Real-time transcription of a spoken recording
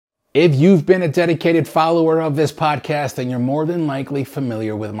If you've been a dedicated follower of this podcast, then you're more than likely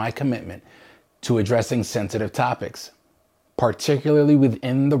familiar with my commitment to addressing sensitive topics, particularly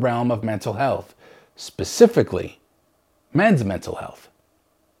within the realm of mental health, specifically men's mental health.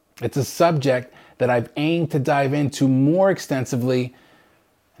 It's a subject that I've aimed to dive into more extensively,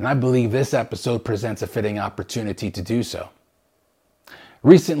 and I believe this episode presents a fitting opportunity to do so.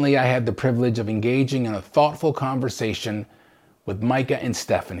 Recently, I had the privilege of engaging in a thoughtful conversation with Micah and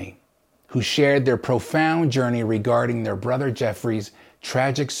Stephanie, who shared their profound journey regarding their brother Jeffrey's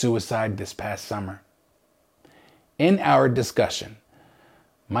tragic suicide this past summer. In our discussion,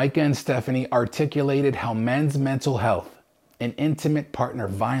 Micah and Stephanie articulated how men's mental health and intimate partner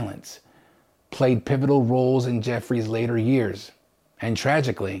violence played pivotal roles in Jeffrey's later years and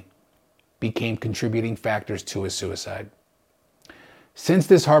tragically became contributing factors to his suicide. Since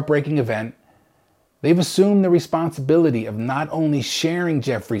this heartbreaking event, they've assumed the responsibility of not only sharing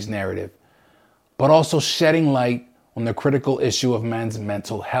Jeffrey's narrative, but also shedding light on the critical issue of men's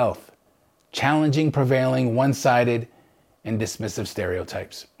mental health, challenging prevailing one-sided and dismissive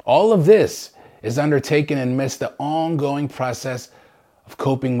stereotypes. All of this is undertaken amidst the ongoing process of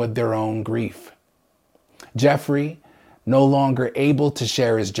coping with their own grief. Jeffrey, no longer able to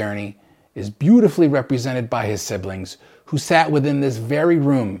share his journey, is beautifully represented by his siblings, who sat within this very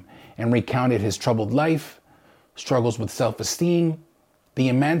room and recounted his troubled life, struggles with self-esteem, the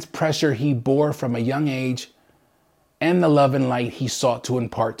immense pressure he bore from a young age, and the love and light he sought to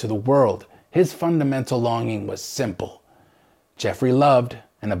impart to the world. His fundamental longing was simple. Jeffrey loved,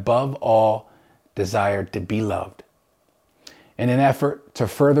 and above all, desired to be loved. In an effort to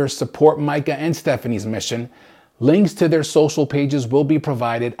further support Micah and Stephanie's mission, links to their social pages will be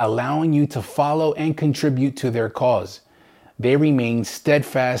provided, allowing you to follow and contribute to their cause. They remain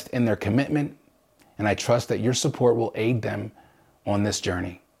steadfast in their commitment, and I trust that your support will aid them on this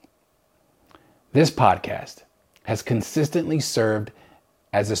journey. This podcast has consistently served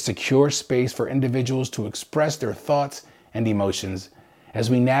as a secure space for individuals to express their thoughts and emotions.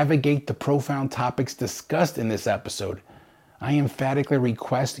 As we navigate the profound topics discussed in this episode, I emphatically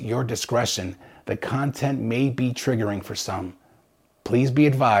request your discretion. The content may be triggering for some. Please be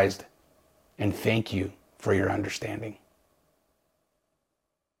advised, and thank you for your understanding.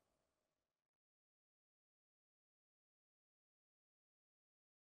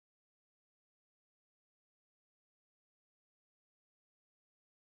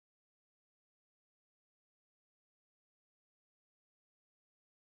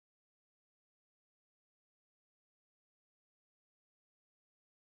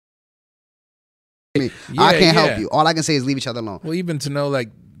 I can't help you. All I can say is leave each other alone. Well, even to know, like,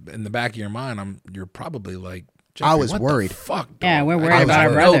 in the back of your mind, you're probably like, I was what worried. The fuck, dog? Yeah, we're worried about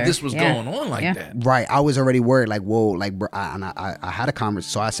our brother. This was going on like that. Right. I was already worried. Like, whoa. Like, bro, I had a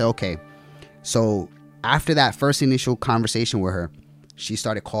conversation. So I said, okay. So after that first initial conversation with her, she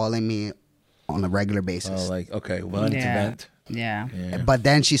started calling me on a regular basis. Oh, like, okay, well, I need to vent. Yeah. But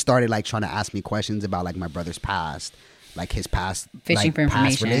then she started like trying to ask me questions about like my brother's past, like his past, Fishing like, for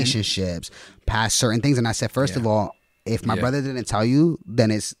past information. relationships, past certain things. And I said, first of all, if my brother didn't tell you,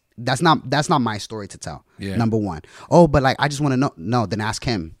 then that's not my story to tell. Yeah. Number one. Oh, but like I just want to know. No, then ask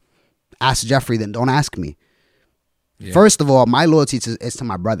him. Ask Jeffrey. Then don't ask me. Yeah. First of all, my loyalty is to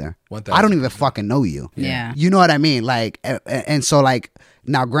my brother. I don't even fucking know you. Yeah. You know what I mean? Like, and so like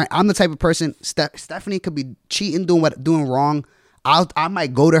now, Grant, I'm the type of person. Stephanie could be cheating, doing wrong. I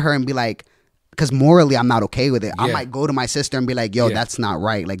might go to her and be like, because morally I'm not okay with it. I might go to my sister and be like, yo, that's not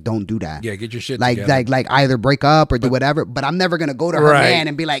right. Like, don't do that. Yeah, get your shit like, together. Like either break up or do whatever. But I'm never gonna go to her man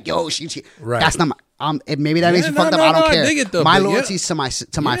and be like, yo, she. That's not my. Maybe that makes me fucked up. I don't care. My loyalty is to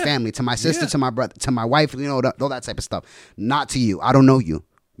my family, to my sister, to my brother, to my wife. You know, all that type of stuff. Not to you. I don't know you.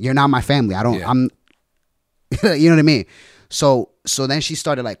 You're not my family. I don't. I'm. You know what I mean? So then she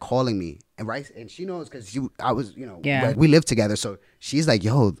started like calling me, and she knows because I was, we live together. So she's like,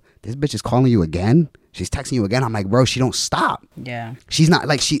 yo, this bitch is calling you again. She's texting you again. I'm like, bro, she don't stop. Yeah. She's not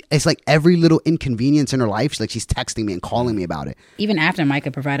like it's like every little inconvenience in her life. She's texting me and calling me about it. Even after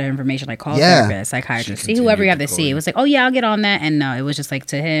Micah provided information, like call a therapist, psychiatrist, see whoever you have to see. It was like, oh yeah, I'll get on that. And no, it was just like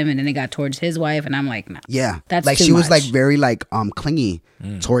to him. And then it got towards his wife. And I'm like, no. Yeah. That's like too she was much. like very like clingy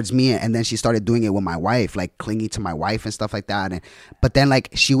towards me. And then she started doing it with my wife, like clingy to my wife and stuff like that. But then like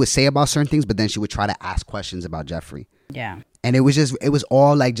she would say about certain things, but then she would try to ask questions about Jeffrey. Yeah. And it was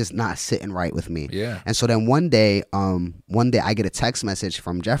all like just not sitting right with me. Yeah. And so then one day I get a text message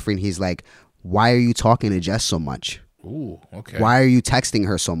from Jeffrey and he's like, why are you talking to Jess so much? Ooh, okay. Why are you texting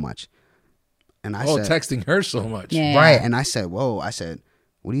her so much? And I said, texting her so much. Yeah. Right. And I said, whoa. I said,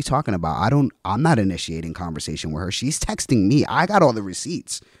 what are you talking about? I'm not initiating conversation with her. She's texting me. I got all the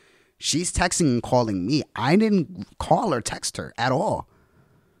receipts. She's texting and calling me. I didn't call or text her at all.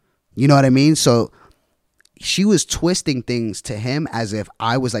 You know what I mean? So she was twisting things to him as if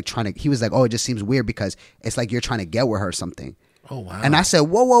I was like he was like, oh, it just seems weird because it's like you're trying to get with her or something. Oh, wow. And I said,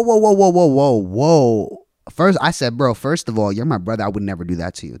 whoa. First, I said, bro, first of all, you're my brother. I would never do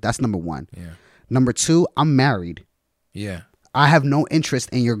that to you. That's number one. Yeah. Number two, I'm married. Yeah. I have no interest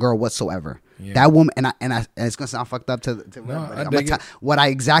in your girl whatsoever. Yeah. That woman, and it's gonna sound fucked up what I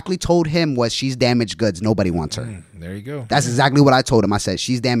exactly told him was she's damaged goods. Nobody wants her. There you go. That's exactly what I told him. I said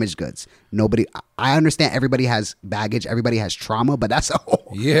she's damaged goods. Nobody. I understand everybody has baggage. Everybody has trauma, but that's a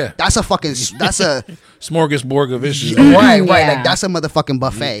smorgasbord of issues. Right. Like that's a motherfucking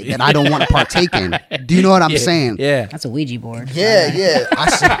buffet that I don't want to partake in. Do you know what I'm saying? Yeah. That's a Ouija board. Yeah.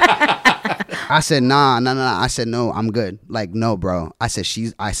 I said, nah. I said, no, I'm good. Like, no, bro. I said,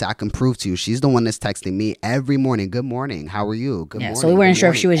 I can prove to you. She's the one that's texting me every morning. Good morning. How are you? Good morning. So we weren't sure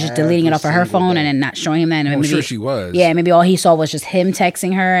if she was just deleting it off of her phone and then not showing him that. I'm sure she was. Yeah, maybe all he saw was just him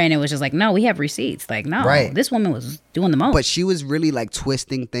texting her, and it was just like, no, we have receipts. Like, no, this woman was doing the most. But she was really like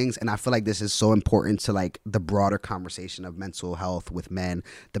twisting things, and I feel like this is so important to like the broader conversation of mental health with men,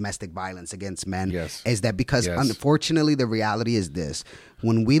 domestic violence against men. Yes. Is that because unfortunately the reality is this.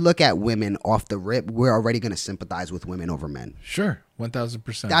 When we look at women off the rip, we're already going to sympathize with women over men. Sure,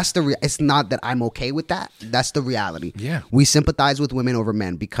 1,000%. That's it's not that I'm okay with that. That's the reality. Yeah, we sympathize with women over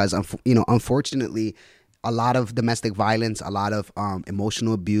men because unfortunately, a lot of domestic violence, a lot of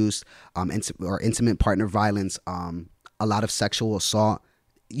emotional abuse, or intimate partner violence, a lot of sexual assault.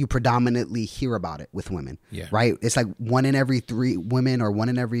 You predominantly hear about it with women. Yeah, right. It's like 1 in every 3 women, or 1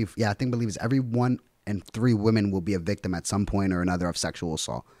 in every believe it's every 1 in 3 women will be a victim at some point or another of sexual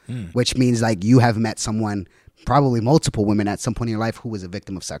assault, which means like you have met someone, probably multiple women at some point in your life who was a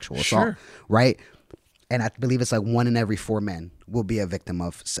victim of sexual assault, right? And I believe it's like 1 in every 4 men will be a victim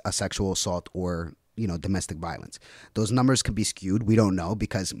of a sexual assault or domestic violence. Those numbers could be skewed. We don't know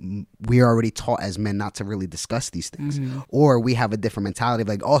because we are already taught as men not to really discuss these things, or we have a different mentality of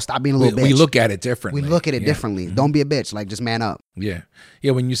like, oh, stop being a little bitch. We look at it differently. We look at it differently. Don't be a bitch. Like, just man up. Yeah.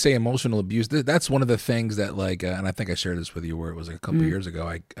 When you say emotional abuse, that's one of the things that like, and I think I shared this with you where it was like a couple of years ago.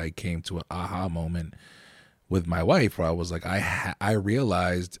 I came to an aha moment with my wife where I was like, I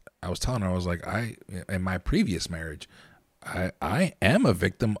realized, I was telling her, I was like, in my previous marriage, I am a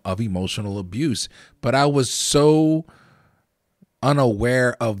victim of emotional abuse, but I was so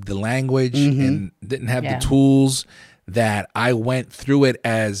unaware of the language and didn't have the tools that I went through it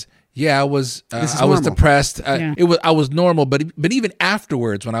as, I was depressed. I was normal, but even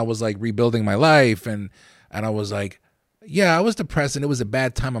afterwards when I was like rebuilding my life and I was like, I was depressed and it was a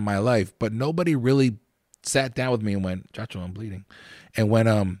bad time in my life, but nobody really sat down with me and went, Chacho, I'm bleeding. And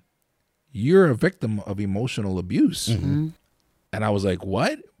went, you're a victim of emotional abuse. And I was like,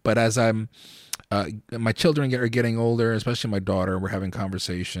 what? But as my children are getting older, especially my daughter, we're having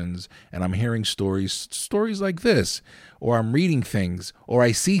conversations and I'm hearing stories like this, or I'm reading things, or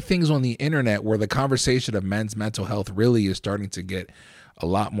I see things on the internet where the conversation of men's mental health really is starting to get a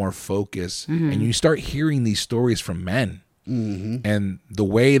lot more focus. And you start hearing these stories from men and the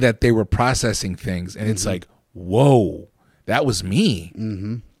way that they were processing things. And it's like, whoa, that was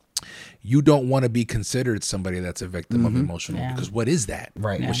me. You don't want to be considered somebody that's a victim of emotional, because what is that?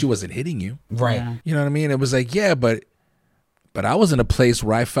 Right. Well, she wasn't hitting you. Right. Yeah. You know what I mean? It was like, but I was in a place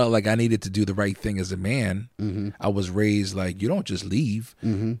where I felt like I needed to do the right thing as a man. I was raised like, you don't just leave.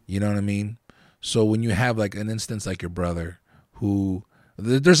 You know what I mean? So when you have like an instance like your brother who,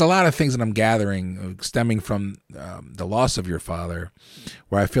 there's a lot of things that I'm gathering stemming from the loss of your father,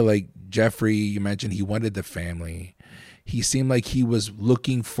 where I feel like Jeffrey, you mentioned he wanted the family. He seemed like he was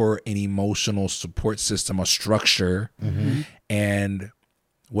looking for an emotional support system, a structure, and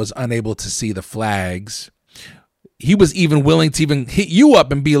was unable to see the flags. He was even willing to even hit you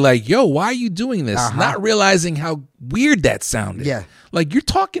up and be like, yo, why are you doing this? Not realizing how weird that sounded. Yeah. Like, you're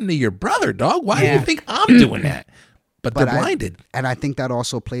talking to your brother, dog. Why do you think I'm doing that? But they're blinded. And I think that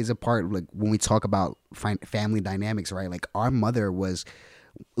also plays a part, like when we talk about family dynamics, right? Like our mother was,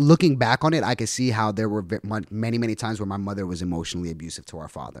 looking back on it, I could see how there were many, many times where my mother was emotionally abusive to our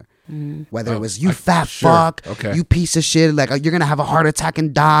father. Whether it was, you fat fuck, you piece of shit, like you're gonna have a heart attack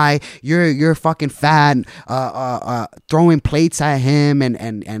and die. You're fucking fat. Throwing plates at him, and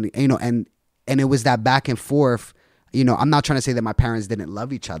it was that back and forth. I'm not trying to say that my parents didn't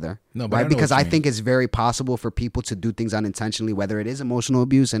love each other, right? Because I think it's very possible for people to do things unintentionally, whether it is emotional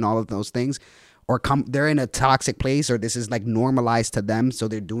abuse and all of those things, or they're in a toxic place, or this is like normalized to them, so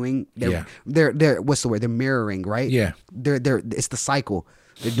they're what's the word? They're mirroring, right? Yeah. It's the cycle.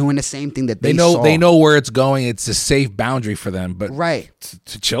 They're doing the same thing that they know. Saw. They know where it's going. It's a safe boundary for them. But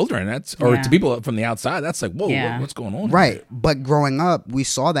to children, to people from the outside, that's like, whoa, what's going on? Right. Here? But growing up, we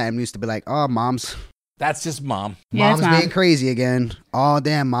saw that and we used to be like, oh, mom's. That's just mom. Mom's being crazy again. Oh,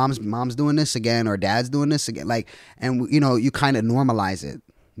 damn, mom's doing this again, or dad's doing this again. Like, and you kind of normalize it.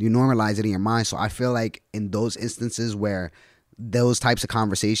 You normalize it in your mind. So I feel like in those instances where those types of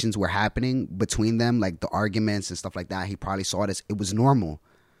conversations were happening between them, like the arguments and stuff like that, he probably saw this. It was normal.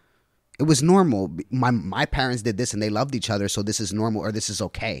 It was normal. My parents did this and they loved each other, so this is normal or this is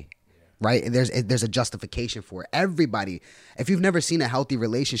okay. Right? There's a justification for it. Everybody, if you've never seen a healthy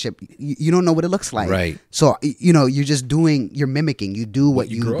relationship, you don't know what it looks like. Right. So, you're mimicking. You do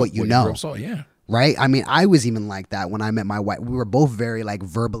what you know. Right? I mean, I was even like that when I met my wife. We were both very like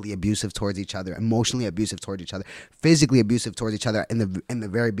verbally abusive towards each other, emotionally abusive towards each other, physically abusive towards each other in the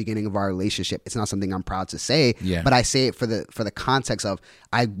very beginning of our relationship. It's not something I'm proud to say, but I say it for the context of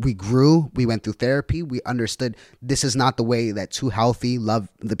we grew, we went through therapy, we understood this is not the way that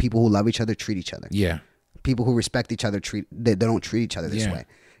the people who love each other treat each other. Yeah. People who respect each other they don't treat each other this way.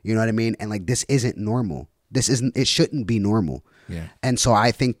 You know what I mean? And like this isn't normal. It shouldn't be normal. Yeah. And so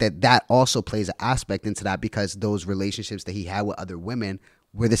I think that also plays an aspect into that because those relationships that he had with other women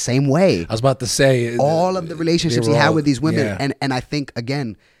were the same way. I was about to say all of the relationships he had with these women. And I think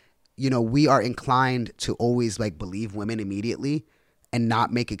again, we are inclined to always like believe women immediately and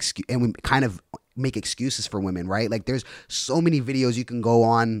not make excuses for women, right? Like there's so many videos you can go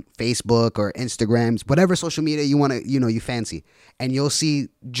on Facebook or Instagrams, whatever social media you want to, you fancy. And you'll see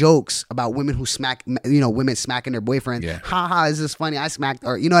jokes about women who women smacking their boyfriend. Yeah. Ha ha, is this funny? I smacked,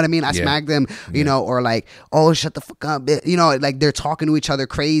 or you know what I mean? I smacked them, or like, oh, shut the fuck up. Like they're talking to each other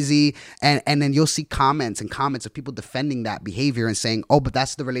crazy. And then you'll see comments of people defending that behavior and saying, oh, but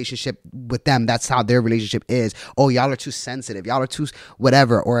that's the relationship with them. That's how their relationship is. Oh, y'all are too sensitive. Y'all are too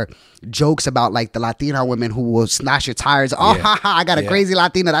whatever. Or jokes about like the Latina women who will slash your tires. Oh, ha ha, I got a crazy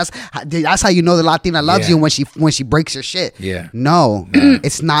Latina. That's how you know the Latina loves you when she breaks your shit. Yeah. No,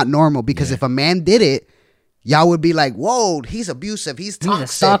 it's not normal because if a man did it, y'all would be like, whoa, he's abusive. He's toxic. He's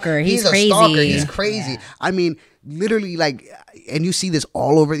a stalker. He's crazy. Stalker. He's crazy. Yeah. I mean, literally like, and you see this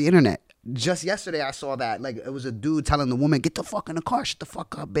all over the internet. Just yesterday I saw that, like it was a dude telling the woman, get the fuck in the car, shut the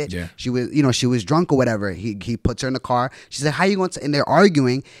fuck up, bitch. Yeah. She was drunk or whatever. He puts her in the car. She said, how you going to, and they're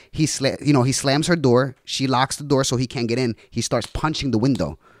arguing. He slams her door. She locks the door so he can't get in. He starts punching the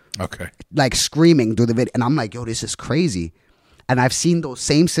window. Okay. Like screaming through the video. And I'm like, yo, this is crazy. And I've seen those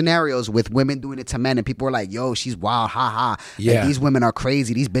same scenarios with women doing it to men, and people are like, yo, she's wild, ha ha. Yeah. Like, these women are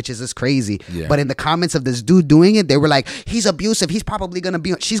crazy. These bitches is crazy. Yeah. But in the comments of this dude doing it, they were like, he's abusive. He's probably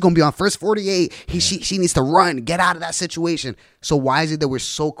she's going to be on first 48. She needs to run, get out of that situation. So why is it that we're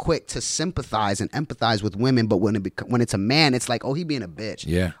so quick to sympathize and empathize with women, but when it's a man, it's like, oh, he being a bitch.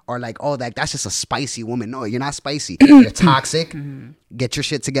 Yeah. Or like, oh, that's just a spicy woman. No, you're not spicy. You're toxic. Get your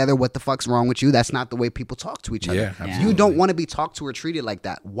shit together. What the fuck's wrong with you? That's not the way people talk to each other. Yeah, you don't want to be talked to or treated like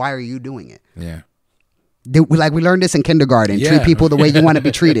that. Why are you doing it? Yeah. We learned this in kindergarten. Yeah. Treat people the way you want to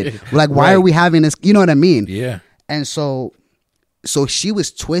be treated. We're like, why are we having this? You know what I mean? Yeah. And so she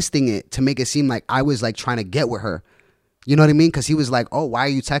was twisting it to make it seem like I was like trying to get with her. You know what I mean? Because he was like, oh, why are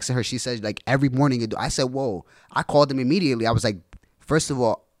you texting her? She said, like, every morning you do. I said, whoa. I called him immediately. I was like, first of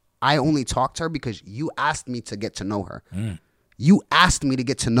all, I only talked to her because you asked me to get to know her. You asked me to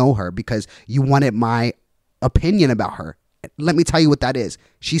get to know her because you wanted my opinion about her. Let me tell you what that is.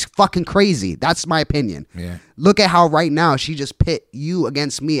 She's fucking crazy. That's my opinion. Yeah. Look at how right now she just pit you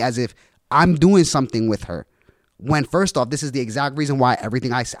against me as if I'm doing something with her. When first off, this is the exact reason why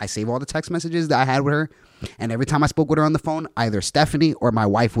everything I save all the text messages that I had with her. And every time I spoke with her on the phone, either Stephanie or my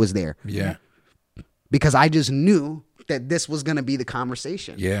wife was there. Yeah. Because I just knew that this was going to be the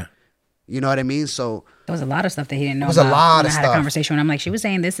conversation. Yeah. You know what I mean? So there was a lot of stuff that he didn't know. There was a lot of stuff. I had a conversation when I'm like, she was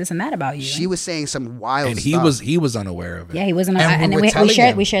saying this and that about you. She was saying some wild stuff. And he was unaware of it. Yeah, he wasn't. And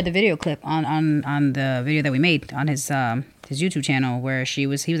we shared the video clip on the video that we made on his YouTube channel where he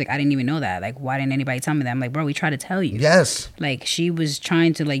was like, I didn't even know that. Like, why didn't anybody tell me that? I'm like, bro, we tried to tell you. Yes. Like, she was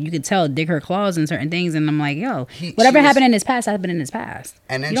trying to, like, you could tell, dig her claws in certain things. And I'm like, yo, whatever happened in his past happened in his past.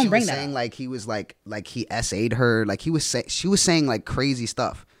 And then she was saying, like, he was like he SA'd her. Like, she was saying, like, crazy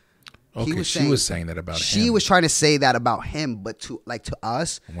stuff. Okay, she was saying that about him. She was trying to say that about him, but to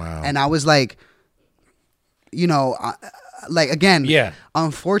us. Wow. And I was like, again, yeah.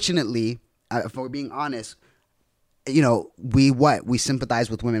 Unfortunately, if we're being honest, we sympathize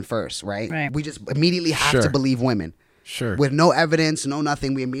with women first, right? Right. We just immediately have to believe women. Sure. With no evidence, no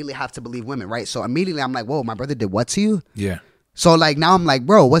nothing, we immediately have to believe women, right? So immediately I'm like, whoa, my brother did what to you? Yeah. So like now I'm like,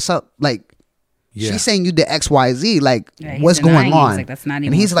 bro, what's up? Like, She's saying you did XYZ. Like, what's going on? He's like, that's not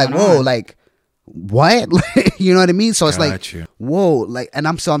even. And he's like, whoa, like, what? You know what I mean? So it's like, whoa, like, and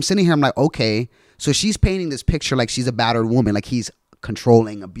I'm sitting here. I'm like, okay. So she's painting this picture like she's a battered woman, like he's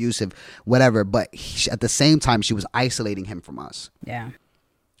controlling, abusive, whatever. But at the same time, she was isolating him from us. Yeah.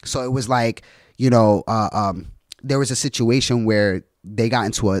 So it was like, you know, there was a situation where they got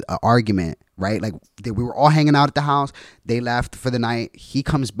into an argument, right? Like we were all hanging out at the house. They left for the night. He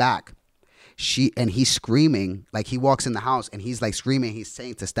comes back. He's screaming, like he walks in the house and he's like screaming. He's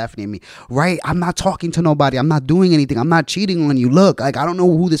saying to Stephanie and me, right, I'm not talking to nobody. I'm not doing anything. I'm not cheating on you. Look, like, I don't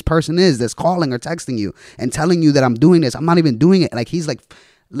know who this person is that's calling or texting you and telling you that I'm doing this. I'm not even doing it. Like he's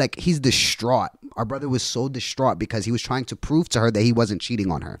he's distraught. Our brother was so distraught because he was trying to prove to her that he wasn't cheating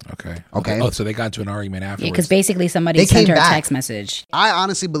on her. Okay. Oh, so they got into an argument afterwards. Yeah, because basically somebody sent her a text message. I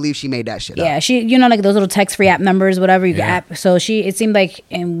honestly believe she made that shit up. Yeah, she, you know, like those little text-free app numbers, whatever you app. So it seemed like,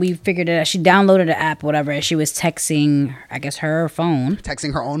 and we figured it out. She downloaded the app, whatever, and she was texting, I guess, her phone.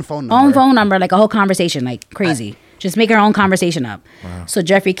 Texting her own phone number. Like a whole conversation, like crazy. Just make her own conversation up. Wow. So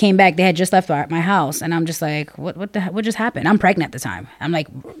Jeffrey came back. They had just left my house, and I'm just like, what just happened? I'm pregnant at the time. I'm like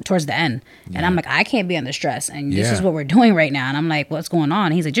towards the end, and I'm like, I can't be under stress, and this is what we're doing right now. And I'm like, what's going on?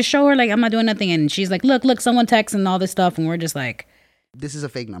 And he's like, just show her, like, I'm not doing nothing. And she's like, look, someone texts and all this stuff, and we're just like, this is a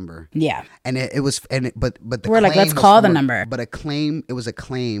fake number. Yeah, and but we're like, let's call the number. But it was a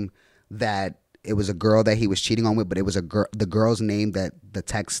claim that it was a girl that he was cheating on with, but it was the girl's name that the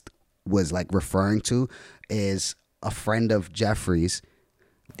text was like referring to is a friend of Jeffrey's.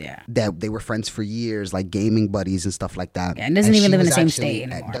 Yeah. That they were friends for years, like gaming buddies and stuff like that. Yeah, and doesn't even live in the same state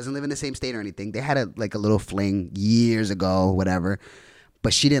anymore. Doesn't live in the same state or anything. They had a little fling years ago, whatever.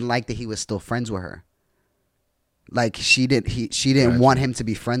 But she didn't like that he was still friends with her. Like she didn't want him to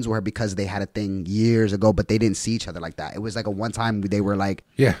be friends with her because they had a thing years ago, but they didn't see each other like that. It was like a one time they were like,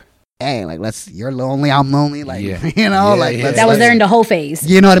 hey, like you're lonely, I'm lonely, like you know, that was during the whole phase.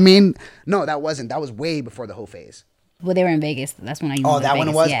 You know what I mean? No, that wasn't. That was way before the whole phase. Well, they were in Vegas. That's when I. Oh, that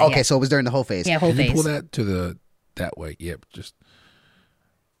one was okay. So it was during the whole phase. Yeah, whole phase. Can you pull that to that way? Yep. Just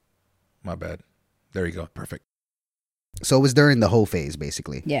my bad. There you go. Perfect. So it was during the whole phase,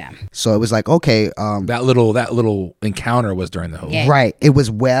 basically. Yeah. So it was like, okay, that little encounter was during the whole. Yeah. Right. It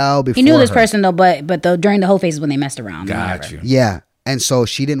was well before. He knew this person though, but during the whole phase is when they messed around. Got you. Yeah. And so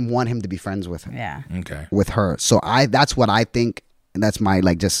she didn't want him to be friends with her. Yeah. Okay. With her. So that's what I think, and that's my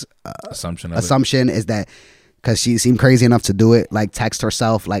like just assumption is that because she seemed crazy enough to do it, like text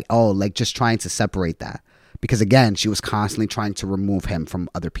herself, like, oh, like just trying to separate that. Because again, she was constantly trying to remove him from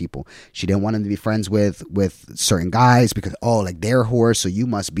other people. She didn't want him to be friends with certain guys because, oh, like they're whores, so you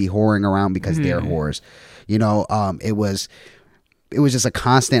must be whoring around because they're whores. You know, it was just a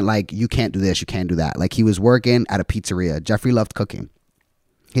constant, like, you can't do this, you can't do that. Like, he was working at a pizzeria. Jeffrey loved cooking.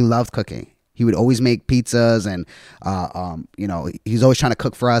 He loved cooking. He would always make pizzas and, you know, he's always trying to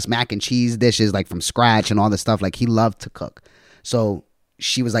cook for us, mac and cheese dishes, like, from scratch and all this stuff. Like, he loved to cook. So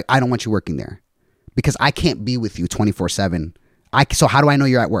she was like, I don't want you working there because I can't be with you 24/7. So how do I know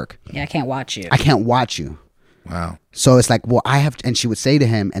you're at work? Yeah, I can't watch you. I can't watch you. Wow. So it's like, well, and she would say to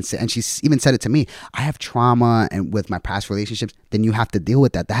him, and she even said it to me, I have trauma and with my past relationships, then you have to deal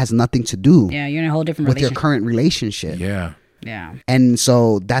with that. That has nothing to do. Yeah, you're in a whole different with your current relationship. Yeah. Yeah. And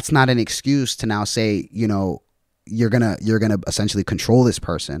so that's not an excuse to now say, you know, you're gonna essentially control this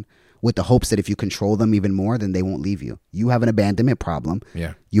person with the hopes that if you control them even more, then they won't leave you. You have an abandonment problem.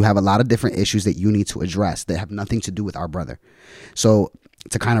 Yeah. You have a lot of different issues that you need to address that have nothing to do with our brother. So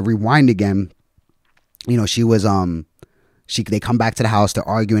to kind of rewind again, you know, she was they come back to the house, they're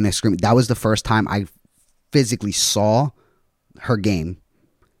arguing and screaming. That was the first time I physically saw her game,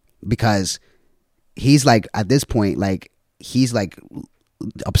 because he's like, at this point, like, he's like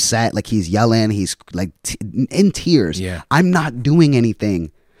upset, like he's yelling, he's like in tears. Yeah. I'm not doing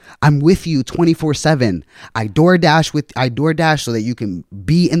anything. I'm with you 24/7. I DoorDash so that you can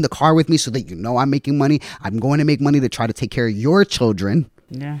be in the car with me, so that you know I'm making money. I'm going to make money to try to take care of your children.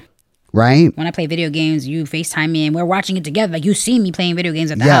 Yeah. Right? When I play video games, you FaceTime me and we're watching it together. Like, you see me playing video games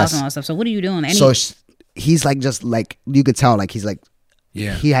at the house and all that stuff. So what are you doing? So he's like, just like, you could tell, like, he's like,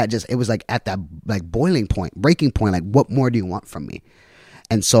 yeah, he had just, it was like at that like boiling point, breaking point, like, what more do you want from me?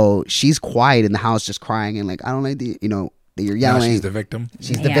 And so she's quiet in the house, just crying and like, I don't like the, you know, that you're yelling. Now she's the victim.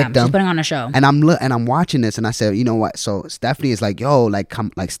 She's the victim. She's putting on a show. And I'm watching this and I said, you know what? So Stephanie is like, yo, like,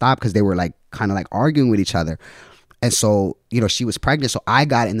 come, like, stop, because they were like kind of like arguing with each other. And so, you know, she was pregnant. So I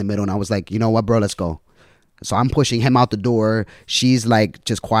got in the middle and I was like, you know what, bro, let's go. So I'm pushing him out the door. She's like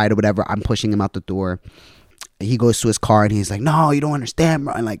just quiet or whatever. I'm pushing him out the door. He goes to his car and he's like, no, you don't understand,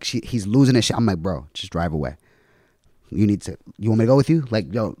 bro. And like, he's losing his shit. I'm like, bro, just drive away. You want me to go with you?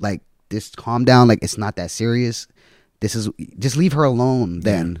 Like, yo, like, this calm down. Like, it's not that serious. Just leave her alone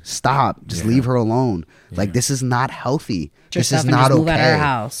then. Stop. Just leave her alone. Like, this is not healthy. This is not okay. Move out of her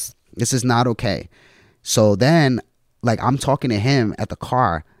house. This is not okay. So then, like, I'm talking to him at the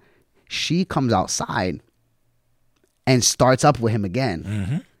car. She comes outside and starts up with him again.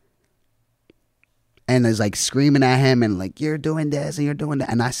 Mm-hmm. And is like screaming at him and like, you're doing this and you're doing that.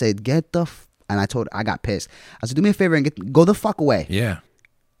 And I said, and I got pissed. I said, do me a favor and go the fuck away. Yeah.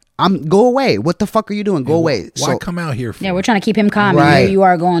 Go away. What the fuck are you doing? Go away. Why come out here for? Yeah, we're trying to keep him calm. Right. And here you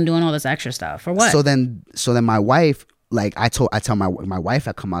are going doing all this extra stuff. For what? So then my wife, like I tell my wife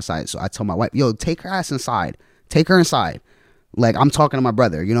I come outside. So I tell my wife, yo, take her ass inside. Take her inside. Like, I'm talking to my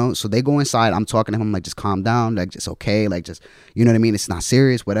brother, you know? So they go inside. I'm talking to him, like, just calm down. Like, just okay. Like, just, you know what I mean? It's not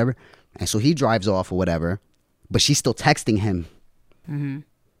serious, whatever. And so he drives off or whatever. But she's still texting him. Mm-hmm.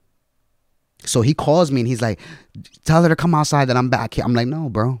 So he calls me and he's like, tell her to come outside that I'm back here. I'm like, no,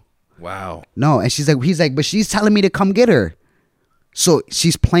 bro. Wow. No. And he's like, but she's telling me to come get her. So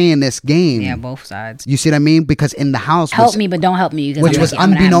she's playing this game. Yeah, both sides. You see what I mean? Because in the house, help me, but don't help me. Which was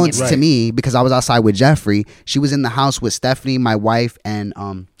unbeknownst to me because I was outside with Jeffrey. She was in the house with Stephanie, my wife, and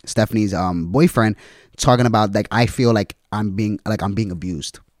Stephanie's boyfriend, talking about like I feel like I'm being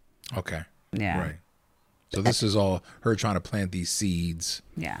abused. Okay. Yeah. Right. So this is all her trying to plant these seeds.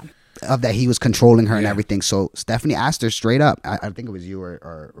 Yeah. Of that he was controlling her and everything. So Stephanie asked her straight up. I think it was you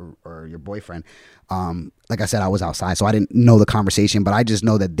or your boyfriend. Like I said, I was outside, so I didn't know the conversation, but I just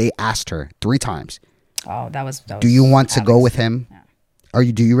know that they asked her 3 times. Oh, that was do you want to go with him? Yeah. Or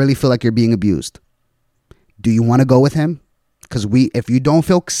do you really feel like you're being abused? Do you want to go with him? Because if you don't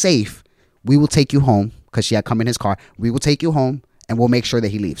feel safe, we will take you home. Because she had come in his car. We will take you home and we'll make sure that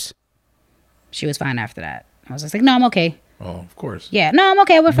he leaves. She was fine after that. I was just like, no, I'm okay. Oh, of course. Yeah, no, I'm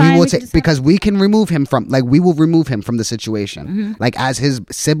okay. We're fine. Because we can remove him we will remove him from the situation. Mm-hmm. Like as his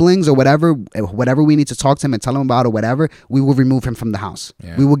siblings or whatever we need to talk to him and tell him about or whatever, we will remove him from the house.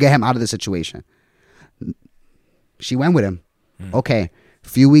 Yeah. We will get him out of the situation. She went with him. Mm. Okay. A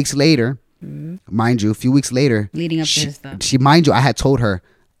few weeks later, mind you, leading up to his stuff. Mind you, I had told her,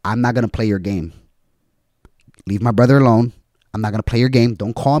 I'm not going to play your game. Leave my brother alone. I'm not going to play your game.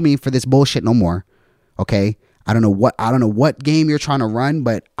 Don't call me for this bullshit no more. Okay? I don't know what game you're trying to run,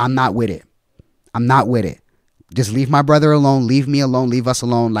 but I'm not with it. I'm not with it. Just leave my brother alone. Leave me alone. Leave us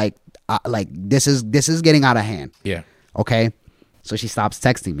alone. Like this is getting out of hand. Yeah. Okay. So she stops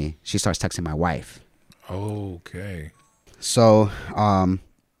texting me. She starts texting my wife. Okay. So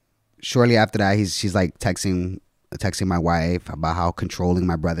shortly after that, she's like texting my wife about how controlling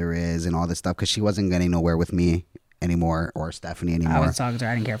my brother is and all this stuff because she wasn't getting nowhere with me anymore or Stephanie anymore. I was talking to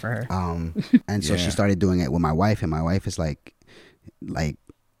her. I didn't care for her. And so she started doing it with my wife, and my wife is like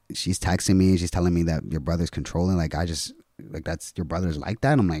she's texting me. She's telling me that your brother's controlling. Like that's your brother's like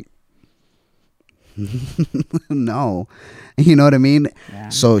that. And I'm like, no, you know what I mean? Yeah.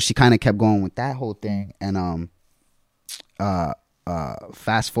 So she kind of kept going with that whole thing, and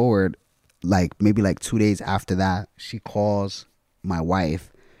fast forward, like maybe like 2 days after that, she calls my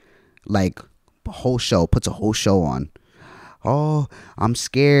wife, like. Puts a whole show on. Oh, I'm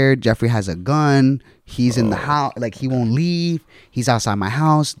scared. Jeffrey has a gun. He's in the house. Like, he won't leave. He's outside my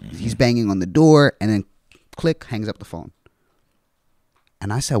house. Mm-hmm. He's banging on the door. And then click, hangs up the phone.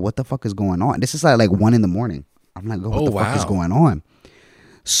 And I said, what the fuck is going on? This is like 1 a.m. I'm like, what the fuck is going on?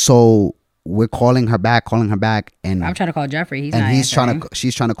 So we're calling her back. And I'm trying to call Jeffrey.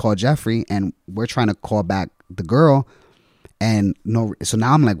 She's trying to call Jeffrey. And we're trying to call back the girl. And so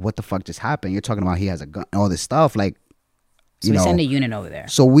now I'm like, what the fuck just happened? You're talking about he has a gun, all this stuff. Like, so we send a unit over there.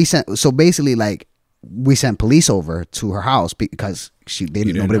 So we sent police over to her house because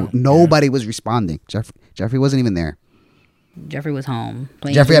nobody was responding. Jeffrey wasn't even there. Jeffrey was home.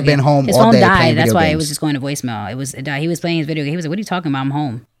 Jeffrey had been home his all day. His phone died. That's why games. it was just going to voicemail. It died. He was playing his video game. He was like, what are you talking about? I'm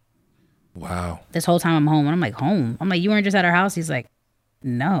home. Wow. This whole time I'm home. And I'm like, home? I'm like, you weren't just at our house? He's like,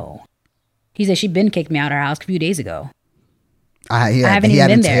 no. He said, she'd been kicked me out of her house a few days ago. I haven't even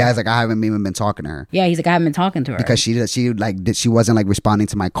been there. I was like, I haven't even been talking to her. Yeah, he's like, I haven't been talking to her because she wasn't like responding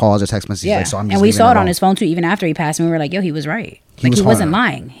to my calls or text messages. Yeah, like, so I'm just and we saw it on his phone too. Even after he passed, and we were like, yo, he was right. He wasn't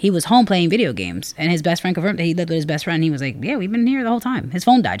lying. He was home playing video games, and his best friend confirmed that he lived with his best friend. He was like, yeah, we've been here the whole time. His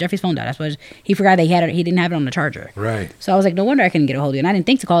phone died. Jeffrey's phone died. That's why he forgot that he didn't have it on the charger. Right. So I was like, no wonder I couldn't get a hold of you. And I didn't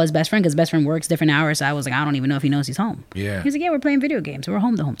think to call his best friend because his best friend works different hours. So I was like, I don't even know if he knows he's home. Yeah. He was like, yeah, we're playing video games. We're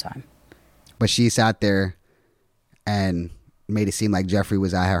home the whole time. But she sat there and made it seem like Jeffrey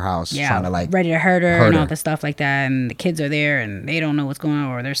was at her house trying to like ready to hurt her and all the stuff like that, and the kids are there and they don't know what's going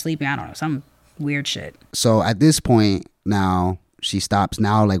on or they're sleeping. I don't know, some weird shit. So at this point now she stops.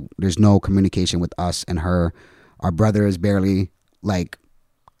 Now like there's no communication with us and her. Our brother is barely like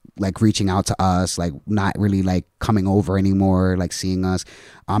like reaching out to us, like not really like coming over anymore, like seeing us.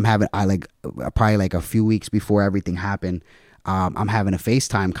 Probably like a few weeks before everything happened, I'm having a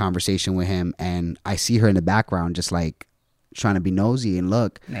FaceTime conversation with him, and I see her in the background just like trying to be nosy and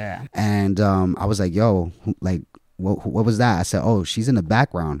look. Yeah. And I was like, yo, like, what was that? I said, oh, she's in the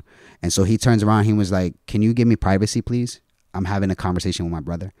background. And so he turns around, he was like, can you give me privacy, please? I'm having a conversation with my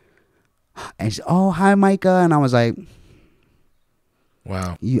brother. And she, oh, hi, Micah. And I was like,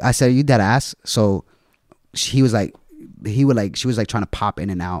 wow. I said, you dead ass? So she was like trying to pop in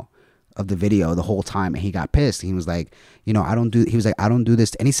and out of the video the whole time, and he got pissed. He was like, you know, I don't do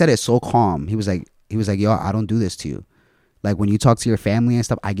this. And he said it so calm. He was like, yo, I don't do this to you. Like, when you talk to your family and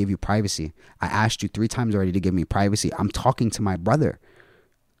stuff, I give you privacy. I asked you 3 times already to give me privacy. I'm talking to my brother.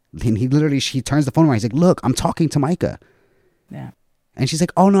 And she turns the phone around. He's like, look, I'm talking to Micah. Yeah. And she's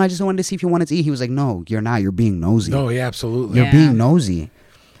like, oh, no, I just wanted to see if you wanted to eat. He was like, no, you're not. You're being nosy. No, yeah, absolutely. You're being nosy.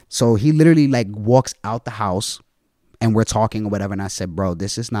 So he literally like walks out the house, and we're talking or whatever. And I said, bro,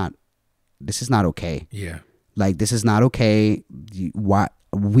 this is not okay. Yeah. Like, this is not okay.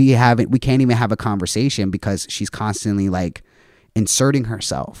 We can't even have a conversation because she's constantly like inserting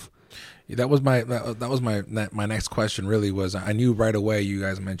herself. That was my next question. Really, was I knew right away. You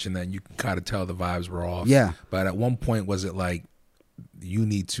guys mentioned that you can kind of tell the vibes were off. Yeah. But at one point, was it like you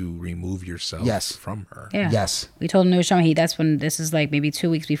need to remove yourself from her? Yeah. Yes. We told him to show me. That's when, this is like maybe 2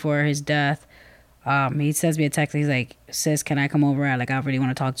 weeks before his death. He sends me a text. He's like, sis, can I come over? I really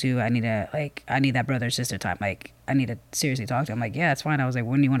want to talk to you. I need that brother sister time. Like, I need to seriously talk to him. I'm like, yeah, it's fine. I was like,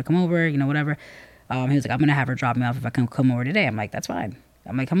 when do you want to come over? You know, whatever. He was like, I'm going to have her drop me off if I can come over today. I'm like, that's fine.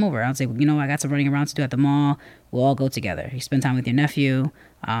 I'm like, come over. I was like, you know, I got some running around to do at the mall. We'll all go together. You spend time with your nephew,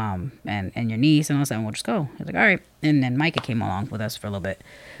 and your niece and all that, and we'll just go. He's like, all right. And then Micah came along with us for a little bit.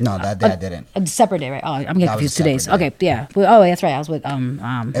 No, that day I didn't. A separate day, right? Oh, I'm getting confused. 2 days. Okay, yeah. Oh, that's right. I was with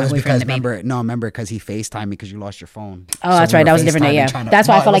It was because remember because he FaceTimed me because you lost your phone. Oh, so that's right. That was a different day. Yeah, that's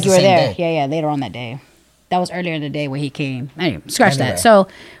why I felt like you were there. Yeah. Later on that day, that was earlier in the day where he came. Anyway, scratch that. So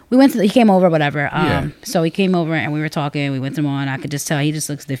we went he came over, whatever. So he came over and we were talking. We went to the mall, and I could just tell he just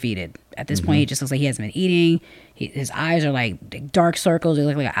looks defeated at this point. He just looks like he hasn't been eating. His eyes are like dark circles. They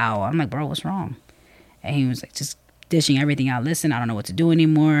look like an owl. I'm like, bro, what's wrong? And he was like, just dishing everything out. Listen, I don't know what to do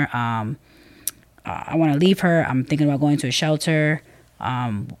anymore. I want to leave her. I'm thinking about going to a shelter.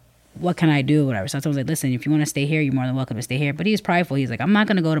 What can I do? Whatever. So I was like, listen, if you want to stay here, you're more than welcome to stay here. But he's prideful. He's like, I'm not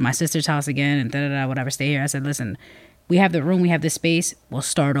going to go to my sister's house again and whatever, stay here. I said, listen, we have the room, we have the space, we'll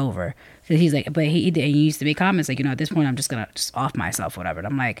start over. So he's like, but he used to make comments like, you know, at this point, I'm just going to just off myself, whatever. And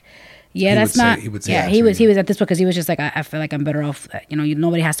I'm like, yeah, that's not. He was at this point because he was just like, I feel like I'm better off. You know,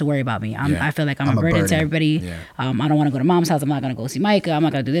 nobody has to worry about me. I feel like I'm a burden to everybody. Yeah. I don't want to go to mom's house. I'm not going to go see Micah. I'm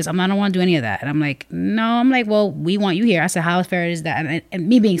not going to do this. I don't want to do any of that. And I'm like, no. I'm like, well, we want you here. I said, how fair is that? And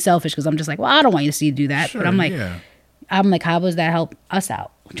me being selfish because I'm just like, well, I don't want you to see you do that. Sure, but I'm like, how does that help us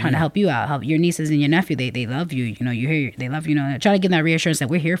out? Trying to help you out, help your nieces and your nephew. They love you. You know, they love you. You know, try to give them that reassurance that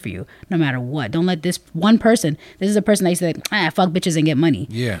we're here for you no matter what. Don't let this one person. This is a person that used to like, fuck bitches and get money.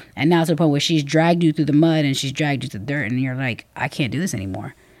 Yeah. And now to the point where she's dragged you through the mud and she's dragged you to the dirt, and you're like, I can't do this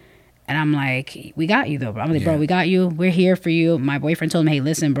anymore. And I'm like, we got you though, bro. I'm like, bro, we got you. We're here for you. My boyfriend told him, hey,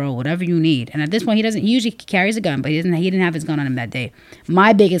 listen, bro, whatever you need. And at this point, he usually carries a gun, but he didn't have his gun on him that day.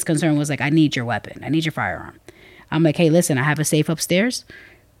 My biggest concern was like, I need your weapon. I need your firearm. I'm like, hey, listen, I have a safe upstairs.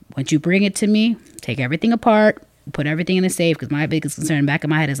 Once you bring it to me, take everything apart, put everything in the safe, because my biggest concern back in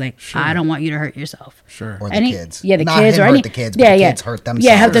my head is like, I don't want you to hurt yourself. Sure. Or the kids. Yeah, the Not kids. Him or hurt any, the kids, yeah, but the yeah. kids hurt themselves.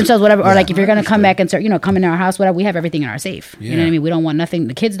 Yeah, hurt themselves, whatever. Or like if you're going to come back and start, come in our house, whatever, we have everything in our safe. Yeah. You know what I mean? We don't want nothing.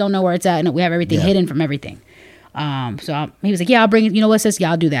 The kids don't know where it's at. We have everything hidden from everything. So he was like, yeah, I'll bring it. You know what, sis?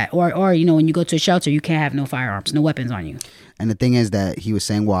 Yeah, I'll do that. Or you know, when you go to a shelter, you can't have no firearms, no weapons on you. And the thing is that he was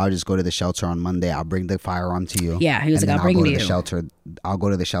saying, well, I'll just go to the shelter on Monday. I'll bring the firearm to you. Yeah, he was like, I'll bring it to you. I'll go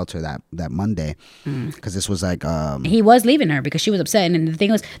to the shelter that Monday. Because this was like... he was leaving her because she was upset. And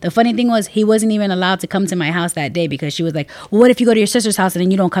the funny thing was, he wasn't even allowed to come to my house that day because she was like, well, what if you go to your sister's house and then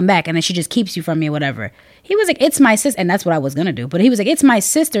you don't come back and then she just keeps you from me or whatever. He was like, it's my sister. And that's what I was going to do. But he was like, it's my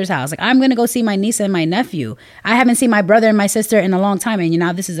sister's house. Like, I'm going to go see my niece and my nephew. I haven't seen my brother and my sister in a long time. And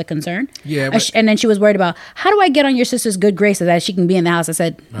now this is a concern. Yeah. But, and then she was worried about, how do I get on your sister's good graces that she can be in the house? I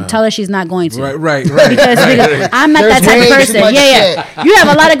said, tell her she's not going to. Right. Because I'm not that type of person. Yeah. You have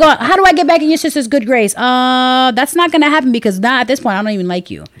a lot of going, how do I get back in your sister's good grace? That's not going to happen because now at this point, I don't even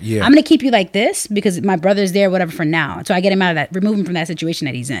like you. Yeah. I'm going to keep you like this because my brother's there, whatever, for now. So I get him out of that, remove him from that situation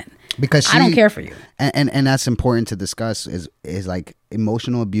that he's in. Because I don't care for you. And that's important to discuss is like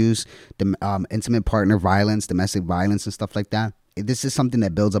emotional abuse, intimate partner violence, domestic violence and stuff like that. this is something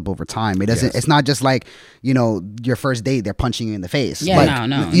that builds up over time. It doesn't. It's not just like, you know, your first date they're punching you in the face. Yeah, like,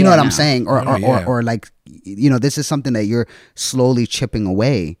 no. You know what I'm saying? Or like, you know, this is something that you're slowly chipping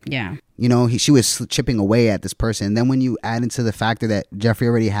away. Yeah. You know, she was chipping away at this person. And then when you add into the factor that Jeffrey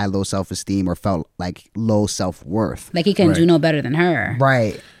already had low self-esteem or felt like low self-worth, like he couldn't do no better than her.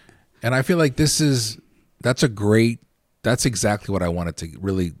 Right. And I feel like that's exactly what I wanted to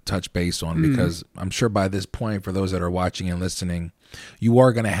really touch base on, because I'm sure by this point, for those that are watching and listening, you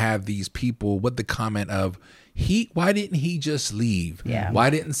are going to have these people with the comment of, why didn't he just leave? Yeah. Why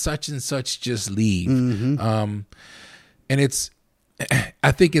didn't such and such just leave? And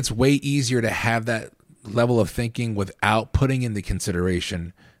I think it's way easier to have that level of thinking without putting into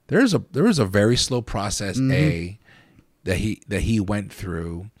consideration there was a very slow process that he went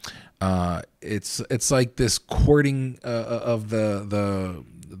through. It's like this courting of the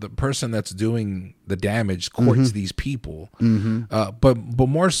person that's doing the damage courts these people. But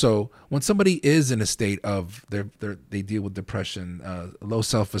more so when somebody is in a state of they deal with depression, low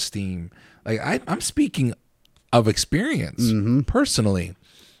self-esteem. Like I'm speaking of experience personally,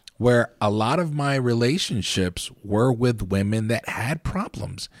 where a lot of my relationships were with women that had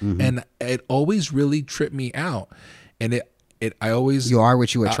problems, and it always really tripped me out. And you are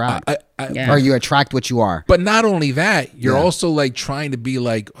what you attract, or you attract what you are. But not only that, you're also like trying to be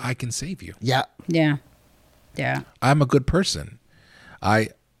like, I can save you. Yeah. I'm a good person.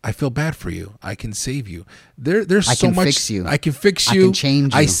 I feel bad for you. I can save you. There's so much. Fix you. I can fix you. I can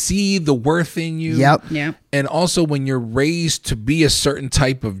change you. I see the worth in you. Yep. And also, when you're raised to be a certain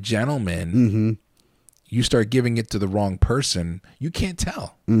type of gentleman, you start giving it to the wrong person. You can't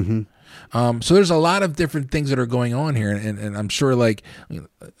tell. So there's a lot of different things that are going on here, and I'm sure like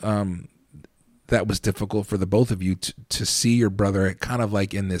that was difficult for the both of you to see your brother kind of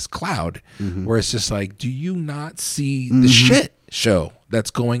like in this cloud, where it's just like, do you not see the shit show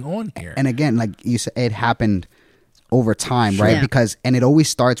that's going on here? And again, like you said, it happened over time, right? Because it always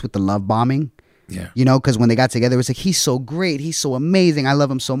starts with the love bombing. Yeah. You know, because when they got together, it was like, he's so great. He's so amazing. I love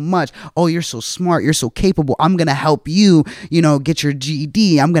him so much. Oh, you're so smart. You're so capable. I'm going to help you, you know, get your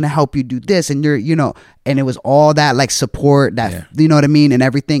GED. I'm going to help you do this. And you're, you know, and it was all that like support that, you know what I mean? And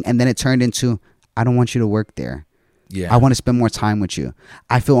everything. And then it turned into, I don't want you to work there. Yeah. I want to spend more time with you.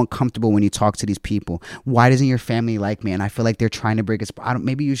 I feel uncomfortable when you talk to these people. Why doesn't your family like me? And I feel like they're trying to break us.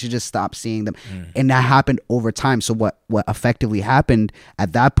 Maybe you should just stop seeing them. And that happened over time. So what effectively happened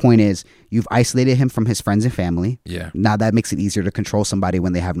at that point is you've isolated him from his friends and family. Yeah. Now that makes it easier to control somebody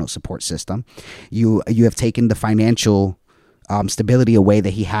when they have no support system. You have taken the financial stability away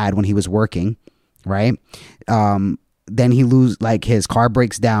that he had when he was working, right? Then his car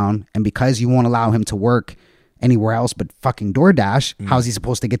breaks down, and because you won't allow him to work anywhere else but fucking DoorDash, how's he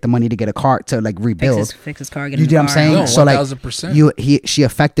supposed to get the money to get a car to like rebuild? Fix his car, get you him know what I'm saying? No, so 1000%. She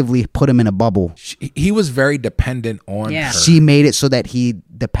effectively put him in a bubble. He was very dependent on her. She made it so that he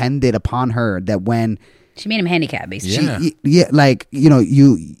depended upon her, that when she made him handicapped, basically. Like, you know,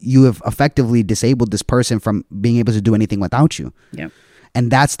 you have effectively disabled this person from being able to do anything without you. Yep.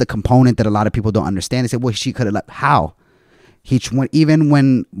 And that's the component that a lot of people don't understand. They say, well, she could have left. How? Even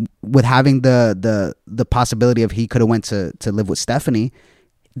when with having the possibility of he could have went to live with Stephanie,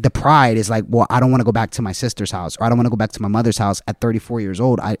 the pride is like, well, I don't want to go back to my sister's house, or I don't want to go back to my mother's house at 34 years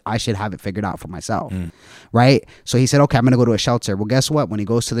old. I should have it figured out for myself. Right? So he said, okay, I'm going to go to a shelter. Well, guess what? When he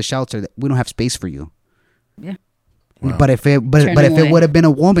goes to the shelter, we don't have space for you. Yeah. Wow. But if it would have been a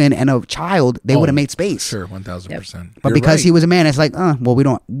woman and a child, they would have made space. Sure, 1000%. But because he was a man, it's like, well, we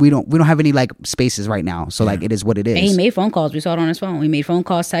don't have any like spaces right now. So like, it is what it is. And he made phone calls. We saw it on his phone. He made phone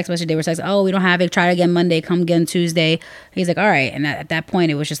calls, text messages. They were saying, oh, we don't have it. Try it again Monday. Come again Tuesday. He's like, all right. And at that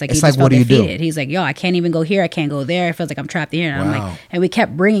point, it was just like, he just felt defeated. He's like, yo, I can't even go here. I can't go there. It feels like I'm trapped here. And I'm like, and we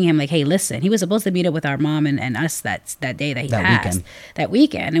kept bringing him like, hey, listen. He was supposed to meet up with our mom and us that day that he passed. That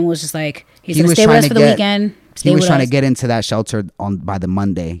weekend. And it was just like, he's going to stay with us for the weekend. He was trying to get into that shelter by the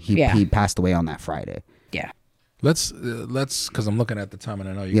Monday. He passed away on that Friday. Yeah. Let's because I'm looking at the time and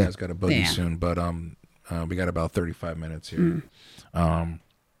I know you guys got a boogie soon, but we got about 35 minutes here.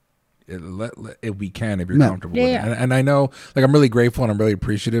 If we can, if you're comfortable with it. And I know, like, I'm really grateful and I'm really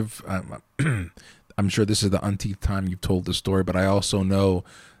appreciative. I'm sure this is the umpteenth time you've told this story, but I also know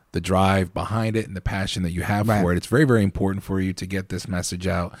the drive behind it and the passion that you have for it. It's very, very important for you to get this message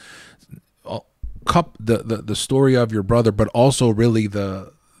out. The story of your brother, but also really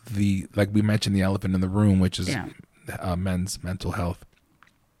the like we mentioned, the elephant in the room, which is men's mental health.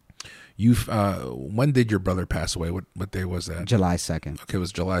 When did your brother pass away? What day was that? July 2nd. Okay, it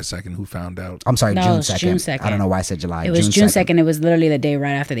was July 2nd. Who found out? I'm sorry, no, June it was 2nd. June 2nd. I don't know why I said July. It was June 2nd. It was literally the day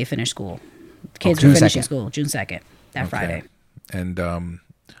right after they finished school. Kids were finishing school. June 2nd. That Friday. and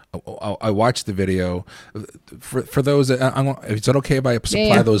I watched the video. For those, is it okay if I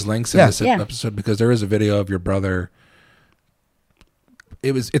supply those links in this episode? Because there is a video of your brother.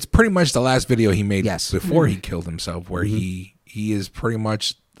 It's pretty much the last video he made before he killed himself, where he is pretty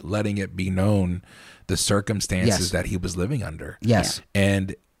much letting it be known the circumstances that he was living under. Yes.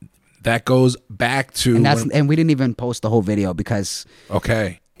 And that goes back to and we didn't even post the whole video because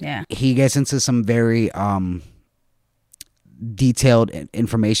he gets into some very detailed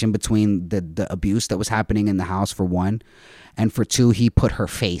information between the abuse that was happening in the house, for one, and for two, he put her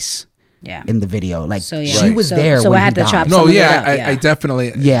face in the video, like she was there. So when I had to chop. I definitely.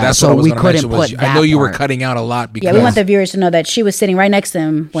 That's so what I was we couldn't put. I know you were cutting out a lot because we want the viewers to know that she was sitting right next to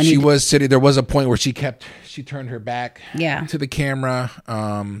him when she was sitting. There was a point where she turned her back to the camera,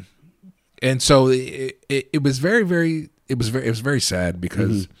 and so it was very sad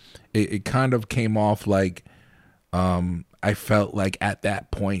because it kind of came off like I felt like at that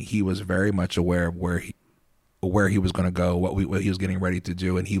point he was very much aware of where he was going to go, what he was getting ready to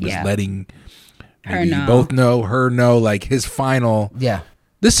do, and he was letting her know, like his final.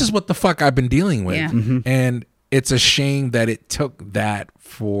 This is what the fuck I've been dealing with, and it's a shame that it took that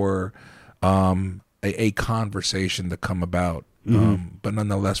for a conversation to come about. But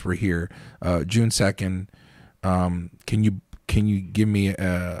nonetheless, we're here. June 2nd. Can you give me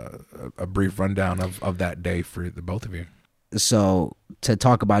a brief rundown of that day for the both of you? So to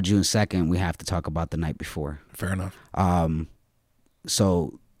talk about June 2nd, we have to talk about the night before. Fair enough.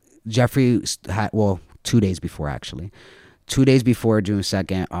 So Jeffrey had 2 days before, actually. 2 days before June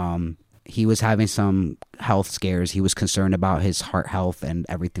 2nd, he was having some health scares. He was concerned about his heart health and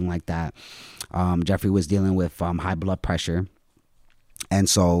everything like that. Jeffrey was dealing with high blood pressure. And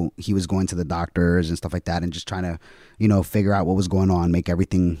so he was going to the doctors and stuff like that and just trying to, figure out what was going on, make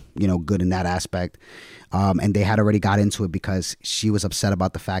everything, good in that aspect. And they had already got into it because she was upset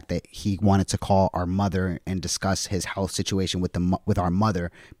about the fact that he wanted to call our mother and discuss his health situation with our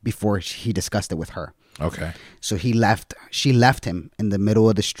mother before he discussed it with her. Okay. So she left him in the middle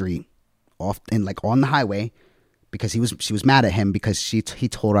of the street on the highway because she was mad at him because he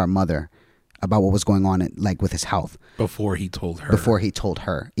told our mother about what was going on with his health before he told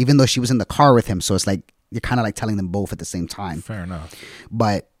her, even though she was in the car with him. So it's like you're kind of like telling them both at the same time. Fair enough.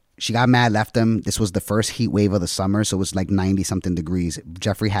 But she got mad, left him. This was the first heat wave of the summer, so it was like 90 something degrees.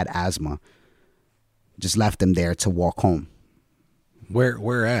 Jeffrey had asthma. Just left him there to walk home.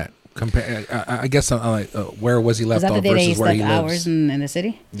 Where at? I guess where was he left off versus where he lives? Hours in the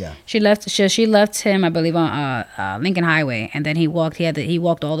city. Yeah, she left him, I believe, on Lincoln Highway, and then he walked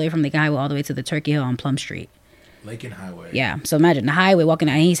all the way from Lincoln Highway all the way to the Turkey Hill on Plum Street. Lincoln Highway. Yeah, so imagine the highway walking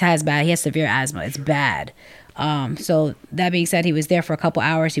out. He has severe asthma. It's bad. So that being said, he was there for a couple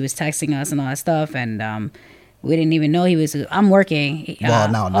hours. He was texting us and all that stuff, and we didn't even know he was. I'm working.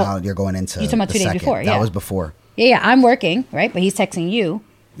 Now you're going into. You're talking about 2 days before. That was before. Yeah, I'm working, right? But he's texting you.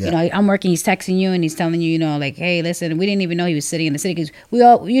 Yeah. I'm working. He's texting you, and he's telling you, like, hey, listen, we didn't even know he was sitting in the city because we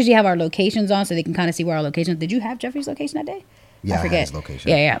usually have our locations on so they can kind of see where our locations. Did you have Jeffrey's location that day? Yeah, I forget. I had his location.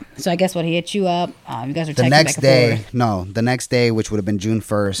 Yeah. So I guess what he hit you up. You guys were texting the next back and day. forward. The next day, which would have been June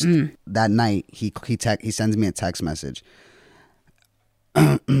 1st, that night he sends me a text message,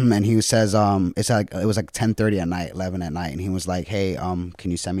 and he says, it was like 10:30 at night, 11 at night, and he was like, hey,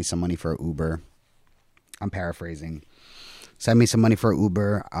 can you send me some money for an Uber? I'm paraphrasing. Send me some money for an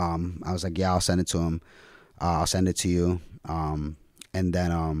Uber. I was like, yeah, I'll send it to him. I'll send it to you. And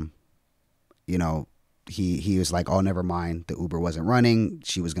then, he was like, oh, never mind. The Uber wasn't running.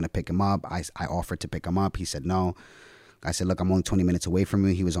 She was going to pick him up. I offered to pick him up. He said no. I said, look, I'm only 20 minutes away from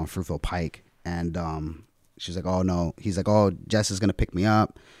you. He was on Fruitville Pike. And she's like, oh, no. He's like, oh, Jess is going to pick me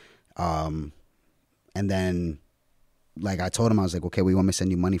up. And then, like, I told him, I was like, okay, we want me to send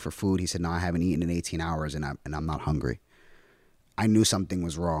you money for food. He said, no, I haven't eaten in 18 hours and I'm not hungry. I knew something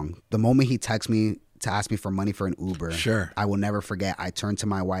was wrong. The moment he texted me to ask me for money for an Uber, sure, I will never forget. I turned to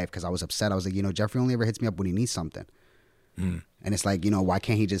my wife because I was upset. I was like, Jeffrey only ever hits me up when he needs something. And it's like, why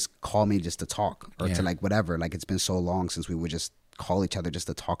can't he just call me just to talk or to like whatever? Like, it's been so long since we would just call each other just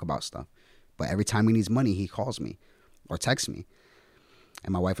to talk about stuff. But every time he needs money, he calls me or texts me.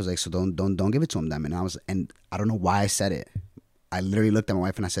 And my wife was like, so don't give it to him then. And I don't know why I said it. I literally looked at my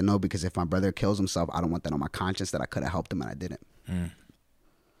wife and I said, no, because if my brother kills himself, I don't want that on my conscience that I could have helped him and I didn't.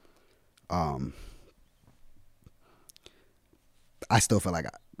 I still feel like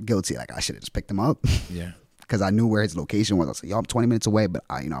guilty. Like I should have just picked him up. Yeah. Because I knew where his location was. I was like, I'm 20 minutes away, but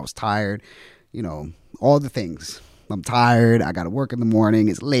I was tired. All the things. I'm tired. I got to work in the morning.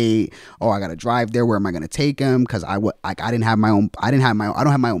 It's late. Oh, I got to drive there. Where am I going to take him? Because I don't have my own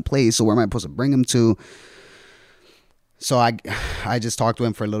place. So where am I supposed to bring him to? So I just talked to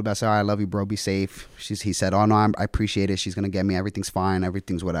him for a little bit. I said, all right, I love you, bro. Be safe. He said, oh, no, I appreciate it. She's going to get me. Everything's fine.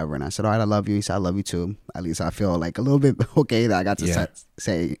 Everything's whatever. And I said, all right, I love you. He said, I love you too. At least I feel like a little bit okay that I got to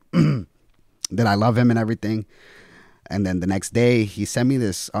say that I love him and everything. And then the next day, he sent me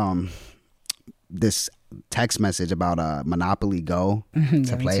this this text message about Monopoly Go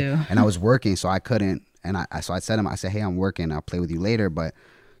to play. And I was working, so I couldn't. And I said to him, I said, hey, I'm working. I'll play with you later, but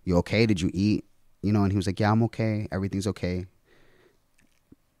you okay? Did you eat? You know, and he was like, yeah, I'm okay. Everything's okay.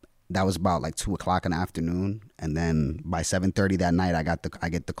 That was about like 2:00 in the afternoon. And then by 7:30 that night, I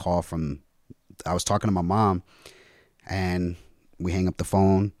get the call from, I was talking to my mom, and we hang up the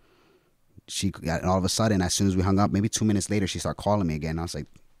phone. And all of a sudden, as soon as we hung up, maybe 2 minutes later, she started calling me again. I was like,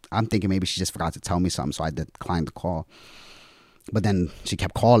 I'm thinking maybe she just forgot to tell me something. So I declined the call. But then she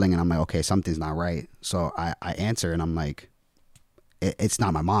kept calling, and I'm like, okay, something's not right. So I answer, and I'm like, it's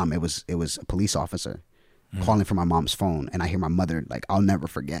not my mom. It was a police officer calling from my mom's phone. And I hear my mother, like, I'll never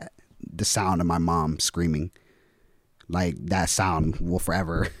forget the sound of my mom screaming. Like, that sound will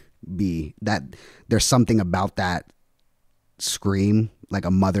forever be that. There's something about that scream, like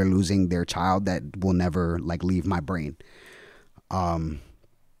a mother losing their child, that will never like leave my brain. And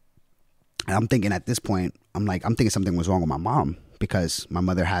I'm thinking at this point, I'm thinking something was wrong with my mom, because my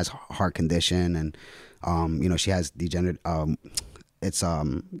mother has heart condition, and you know, she has degenerative it's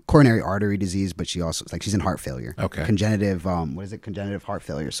coronary artery disease, but she also, like, she's in heart failure. Okay. Congenitive congenitive heart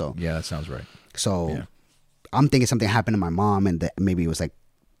failure. So yeah, that sounds right. So I'm thinking something happened to my mom, and that maybe it was like,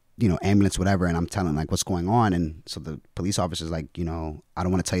 you know, ambulance, whatever. And I'm telling, like, what's going on? And so the police officer's like, you know, I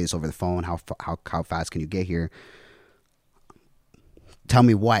don't want to tell you this over the phone. How fast can you get here? Tell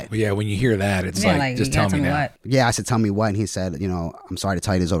me what? Well, yeah, when you hear that, it's like just tell me now. What? Yeah, I said, tell me what? And he said, you know, I'm sorry to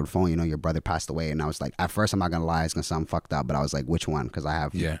tell you this over the phone. You know, your brother passed away. And I was like, at first, I'm not going to lie, it's going to sound fucked up. But I was like, which one? Because I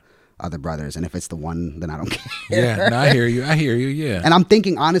have other brothers. And if it's the one, then I don't care. Yeah, no, I hear you, yeah. And I'm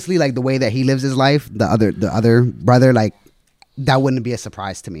thinking, honestly, like, the way that he lives his life, the other brother, like, that wouldn't be a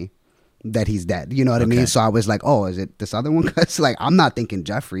surprise to me that he's dead. You know what I mean? So I was like, oh, is it this other one? Because, like, I'm not thinking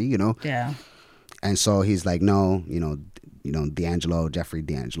Jeffrey, you know? Yeah. And so he's like, no, you know, Jeffrey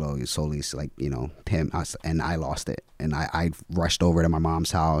D'Angelo is solely, like, you know, him. And I lost it. And I rushed over to my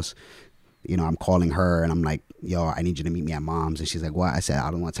mom's house. You know, I'm calling her, and I'm like, yo, I need you to meet me at mom's. And she's like, what? I said, I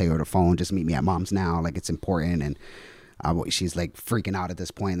don't want to tell you over the phone. Just meet me at mom's now. Like, it's important. And she's like freaking out at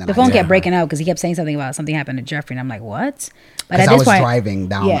this point. And then the phone kept breaking out because he kept saying something about something happened to Jeffrey. And I'm like, what? But at this point, I was driving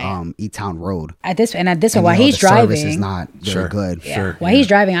down E-Town Road. At this point, while he's driving, the service is not very good. Yeah. Sure. While he's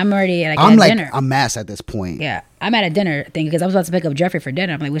driving, I'm already at dinner. I'm a mess at this point. Yeah. I'm at a dinner thing because I was about to pick up Jeffrey for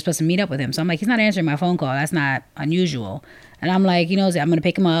dinner. I'm like, we're supposed to meet up with him. So I'm like, he's not answering my phone call. That's not unusual. And I'm like, you know, I'm going to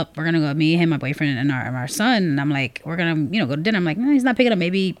pick him up. We're going to go, me, him, my boyfriend, and our son. And I'm like, we're going to, you know, go to dinner. I'm like, no, he's not picking up.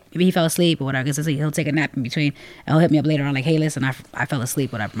 Maybe he fell asleep or whatever. Because he'll take a nap in between. And he'll hit me up later on like, hey, listen, I fell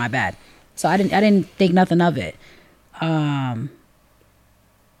asleep, whatever. My bad. So I didn't think nothing of it. So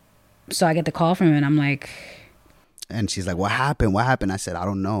I get the call from him, and I'm like... And she's like, what happened? I said, I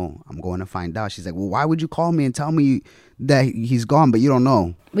don't know. I'm going to find out. She's like, well, why would you call me and tell me that he's gone, but you don't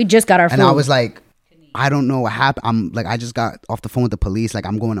know? We just got our food. And I was like... I don't know what happened. I'm like, I just got off the phone with the police. Like,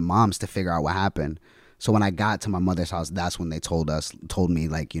 I'm going to mom's to figure out what happened. So when I got to my mother's house, that's when they told me,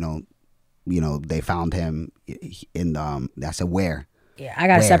 like, you know, they found him in I said, where? Yeah, I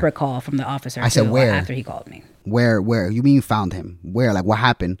got a separate call from the officer. I said, where? After he called me. Where? You mean you found him? Where? Like, what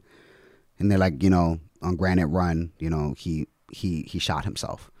happened? And they're like, you know, on Granite Run, you know, he shot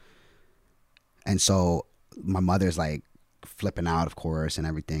himself. And so my mother's like flipping out, of course, and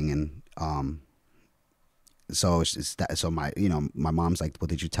everything. And so it's that. So my mom's like, well,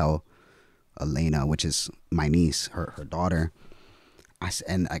 did you tell Elena, which is my niece, her daughter?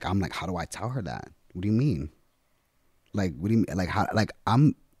 I'm like, how do I tell her that? What do you mean? Like, what do you mean? Like, how? Like, I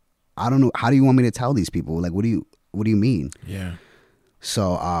don't know. How do you want me to tell these people? Like, what do you mean? Yeah.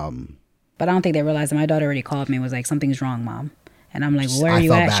 So, but I don't think they realized that my daughter already called me and was like, something's wrong, Mom. And I'm like, well, where are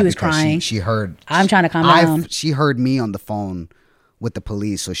you at? She was crying. She heard. I'm trying to calm down. She heard me on the phone with the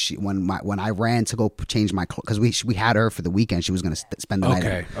police. So when I ran to go change my clothes, because we had her for the weekend. She was going to spend the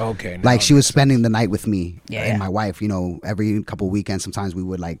night. Okay. Like, she was spending the night with me and my wife. You know, every couple of weekends, sometimes we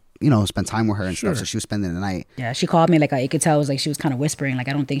would, like, you know, spend time with her and stuff. So she was spending the night. Yeah, she called me, like, you could tell it was like she was kind of whispering. Like,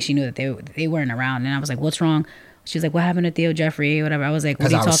 I don't think she knew that they weren't around. And I was like, what's wrong? She was like, what happened to Theo Jeffrey? Whatever. I was like, what are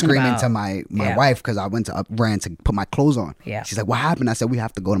you talking about? Because I was screaming to my wife, because I ran to put my clothes on. Yeah. She's like, what happened? I said, we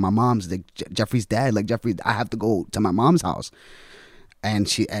have to go to my mom's. Like, Jeffrey's dead. Like, I have to go to my mom's house. And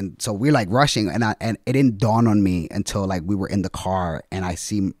so we're like rushing, and it didn't dawn on me until like we were in the car, and I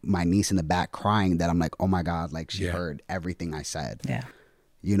see my niece in the back crying, that I'm like, oh my God, like she heard everything I said. Yeah.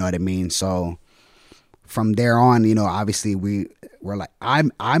 You know what I mean? So from there on, you know, obviously we're like,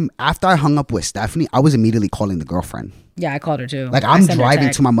 I'm after I hung up with Stephanie, I was immediately calling the girlfriend. Yeah, I called her too. Like, I'm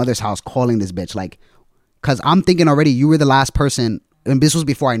driving to my mother's house calling this bitch, like, because I'm thinking already you were the last person, and this was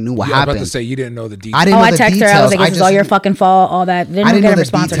before I knew what happened. I was about to say, you didn't know the details. I didn't know the details. I texted her. I was like, this is all your fucking fault, all that. I didn't know the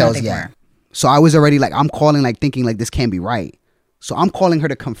details yet. So I was already like, I'm calling, like, thinking, like, this can't be right. So I'm calling her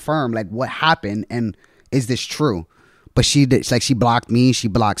to confirm, like, what happened, and is this true? But she did, like, she blocked me, she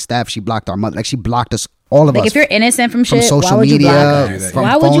blocked Steph, she blocked our mother, like, she blocked us, all of us. Like, if you're innocent from shit, social why would media, you block us? from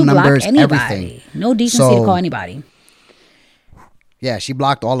why phone would you block numbers, anybody? everything. No decency to call anybody. Yeah, she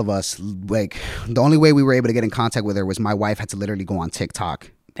blocked all of us. Like, the only way we were able to get in contact with her was my wife had to literally go on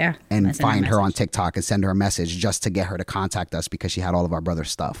TikTok. Yeah, and find her on TikTok and send her a message just to get her to contact us because she had all of our brother's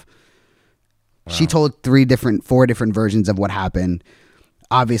stuff. Wow. She told 4 different versions of what happened.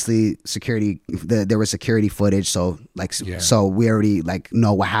 Obviously, there was security footage, so so we already like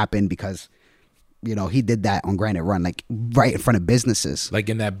know what happened because, you know, he did that on Granite Run, like right in front of businesses, like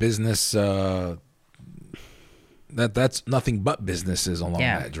in that business. That's nothing but businesses along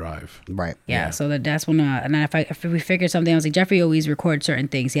that drive, right? Yeah. So that's when, and then if we figured something, I was like, Jeffrey always records certain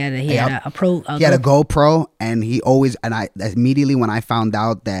things. He had a GoPro, and he always, and I immediately when I found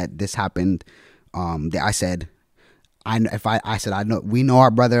out that this happened, I said, I know we know our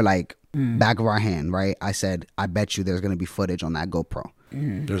brother like back of our hand, right? I said, I bet you there's gonna be footage on that GoPro.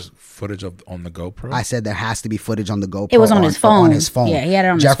 Mm-hmm. There's footage on the GoPro. I said there has to be footage on the GoPro. It was on his phone. On his phone. Yeah, he had it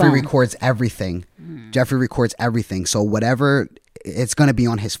on Jeffrey his phone. records everything. Jeffrey records everything. So whatever, it's gonna be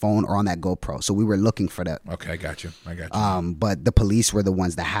on his phone or on that GoPro. So we were looking for that. Okay, I got you. But the police were the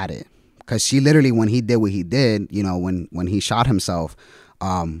ones that had it, because she literally, when he did what he did, you know, when he shot himself,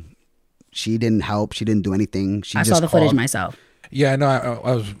 she didn't help. She didn't do anything. I saw the footage myself. Yeah, no,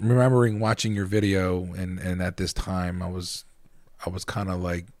 I was remembering watching your video, and at this time I was kind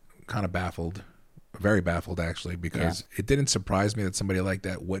of baffled, very baffled actually, because it didn't surprise me that somebody like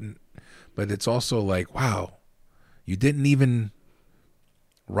that wouldn't, but it's also like, wow, you didn't even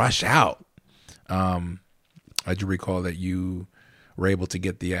rush out. I do recall that you were able to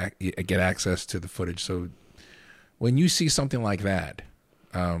get access to the footage. So when you see something like that,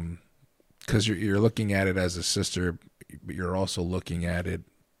 because you're looking at it as a sister, but you're also looking at it,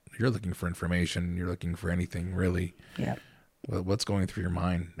 you're looking for information, you're looking for anything really. Yeah. What's going through your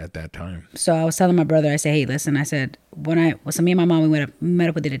mind at that time? So I was telling my brother, I said, hey, listen, I said, so me and my mom, we met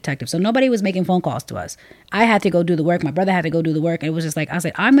up with the detective. So nobody was making phone calls to us. I had to go do the work. My brother had to go do the work. And it was just like, I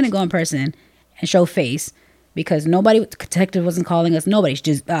said, I'm going to go in person and show face, because detective wasn't calling us. Nobody.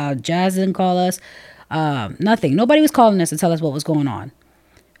 Just Jazz didn't call us. Nothing. Nobody was calling us to tell us what was going on.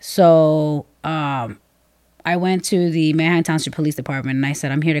 So I went to the Manhattan Township Police Department and I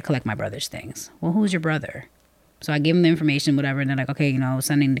said, I'm here to collect my brother's things. Well, who's your brother? So I gave them the information, whatever, and they're like, okay, you know,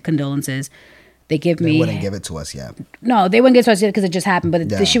 sending the condolences. They wouldn't give it to us yet. No, they wouldn't give it to us yet because it just happened.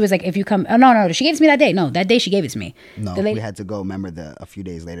 But she was like, if you come, no, she gave it to me that day. No, that day she gave it to me. No, we had to go, remember, a few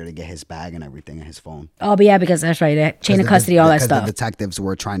days later to get his bag and everything and his phone. Oh, but yeah, because that's right. That chain of custody, all that stuff. The detectives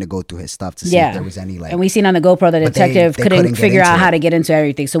were trying to go through his stuff to see if there was any like. And we seen on the GoPro the detective couldn't figure out how to get into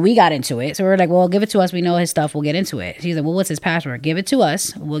everything. So we got into it. So we were like, well, give it to us. We know his stuff. We'll get into it. She's like, well, what's his password? Give it to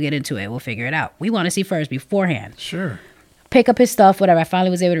us. We'll get into it. We'll figure it out. We want to see first beforehand. Sure. Pick up his stuff, whatever. I finally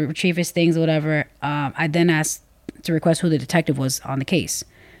was able to retrieve his things, whatever. I then asked to request who the detective was on the case.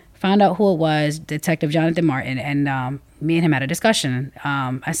 Found out who it was, Detective Jonathan Martin, and me and him had a discussion.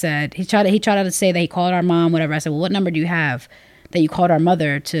 I said, he tried to say that he called our mom, whatever. I said, well, what number do you have that you called our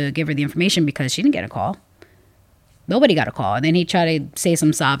mother to give her the information, because she didn't get a call. Nobody got a call. And then he tried to say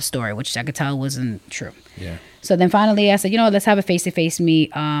some sob story, which I could tell wasn't true. Yeah. So then finally I said, let's have a face-to-face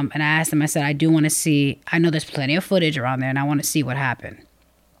meet. And I asked him, I said, I do want to see, I know there's plenty of footage around there and I want to see what happened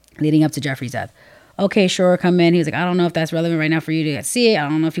leading up to Jeffrey's death. Okay, sure, come in. He was like, I don't know if that's relevant right now for you to see it. I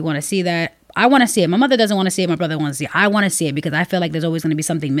don't know if you want to see that. I want to see it. My mother doesn't want to see it. My brother wants to see it. I want to see it because I feel like there's always going to be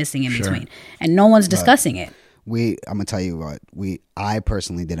something missing in between. And no one's discussing it. I'm gonna tell you what, I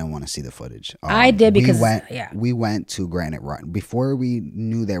personally didn't want to see the footage. I did because we went to Granite Run before we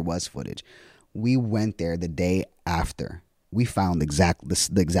knew there was footage. We went there the day after. We found the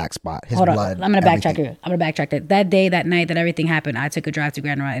exact spot. His blood. I'm gonna backtrack here. That day, that night that everything happened, I took a drive to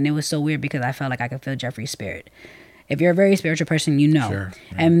Granite Run, and it was so weird because I felt like I could feel Jeffrey's spirit. If you're a very spiritual person, you know. Sure.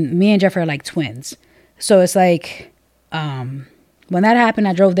 Yeah. And me and Jeffrey are like twins, so it's like. When that happened,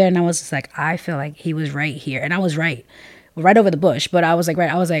 I drove there and I was just like, I feel like he was right here. And I was right over the bush. But I was like,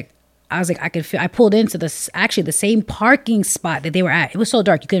 I could feel, I pulled into the same parking spot that they were at. It was so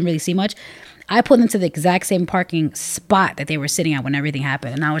dark, you couldn't really see much. I pulled into the exact same parking spot that they were sitting at when everything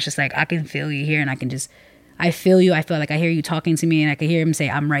happened. And I was just like, I can feel you here. And I feel you. I feel like I hear you talking to me and I can hear him say,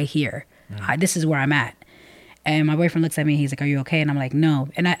 I'm right here. This is where I'm at. And my boyfriend looks at me. He's like, "Are you okay?" And I'm like, "No."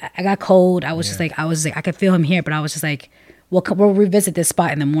 And I got cold. I was just like, I could feel him here, but I was just like, we'll revisit this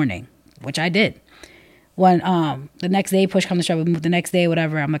spot in the morning, which I did. When the next day, push come to shove, we moved the next day,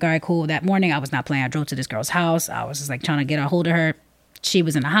 whatever. I'm like, all right, cool. That morning, I was not playing. I drove to this girl's house. I was just like trying to get a hold of her. She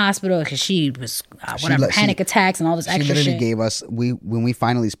was in the hospital because she was panic attacks and all this extra shit. She literally gave us when we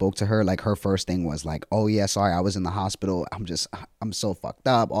finally spoke to her, like her first thing was like, "Oh yeah, sorry, I was in the hospital. I'm so fucked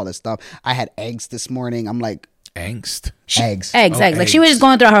up. All this stuff. I had eggs this morning." I'm like, eggs. Eggs. Like she was just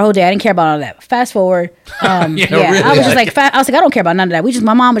going through her whole day. I didn't care about all that. Fast forward, really? I was just like, I was like, I don't care about none of that.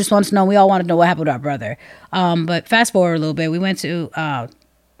 My mom just wants to know. We all wanted to know what happened to our brother. But fast forward a little bit, we went to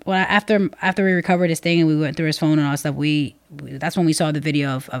after we recovered his thing and we went through his phone and all that stuff. That's when we saw the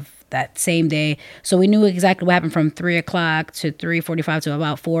video of that same day. So we knew exactly what happened from 3 o'clock to 3:45 to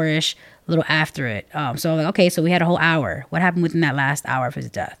about 4ish, a little after it. So like, okay, so we had a whole hour. What happened within that last hour of his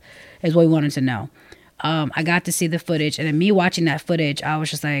death is what we wanted to know. I got to see the footage, and then me watching that footage, I was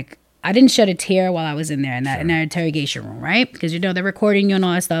just like, I didn't shed a tear while I was in there in that interrogation room, right? Because they're recording you and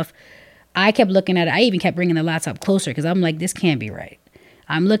all that stuff. I kept looking at it. I even kept bringing the laptop closer because I'm like, this can't be right.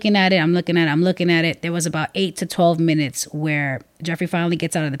 I'm looking at it. There was about 8 to 12 minutes where Jeffrey finally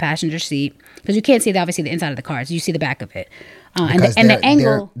gets out of the passenger seat because you can't see obviously the inside of the car, so you see the back of it. And the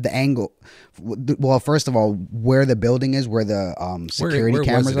angle. Well, first of all, where the building is, where the security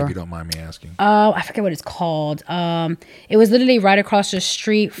cameras was it, are. if you don't mind me asking. I forget what it's called. It was literally right across the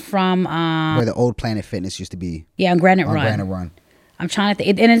street from where the old Planet Fitness used to be. Yeah, on Granite Run. I'm trying to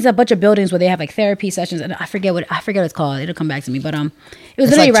think, and it's a bunch of buildings where they have like therapy sessions, and I forget what it's called. It'll come back to me, but it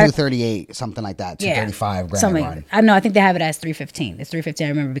was literally like 238, something like that. 235 Granite Run. I know. I think they have it as 315. It's 315. I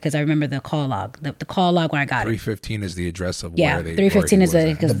remember because I remember the call log. The call log when I got 315 is the address of where they. 315 is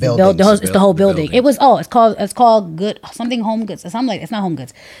the building. It's the whole building. It was it's called good something Home Goods. Something like it's not Home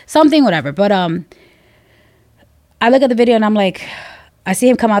Goods. Something whatever. But I look at the video and I'm like. I see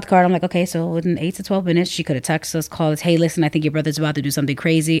him come out the car and I'm like, okay, so within 8 to 12 minutes, she could have texted us, called us, hey, listen, I think your brother's about to do something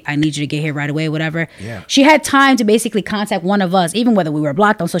crazy. I need you to get here right away, whatever. Yeah. She had time to basically contact one of us, even whether we were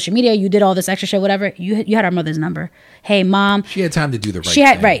blocked on social media, you did all this extra shit, whatever. You had our mother's number. Hey, mom. She had time to do the right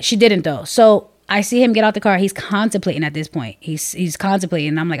thing. Right. She didn't, though. So I see him get out the car. He's contemplating at this point. He's contemplating.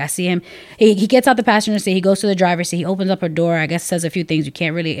 And I'm like, I see him. He gets out the passenger seat. He goes to the driver's seat. He opens up her door. I guess says a few things. You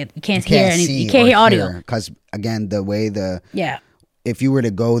can't hear anything. You can't hear audio. Because, again, the way Yeah. If you were to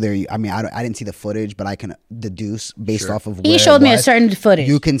go there, I didn't see the footage, but I can deduce based off of where he showed me a certain footage.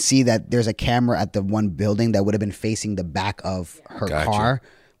 You can see that there's a camera at the one building that would have been facing the back of her car,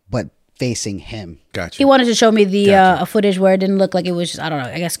 but facing him. Gotcha. He wanted to show me the footage where it didn't look like it was just, I don't know,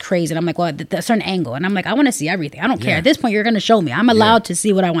 I guess crazy. And I'm like, well, a certain angle. And I'm like, I want to see everything. I don't care. At this point, you're going to show me. I'm allowed to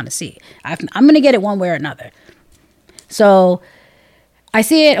see what I want to see. I'm going to get it one way or another. So I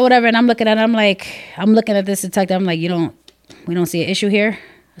see it or whatever, and I'm looking at it. I'm looking at this detective. I'm like, we don't see an issue here.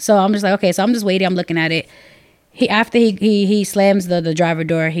 So I'm just like, okay, so I'm just waiting. I'm looking at it. After he slams the driver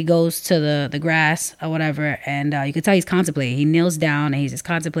door, he goes to the grass or whatever, and you can tell he's contemplating. He kneels down and he's just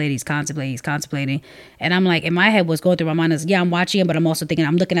contemplating. And I'm like, in my head, what's going through my mind is, I'm watching him, but I'm also thinking,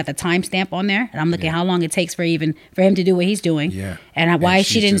 I'm looking at the timestamp on there, and I'm looking how long it takes for him to do what he's doing, and why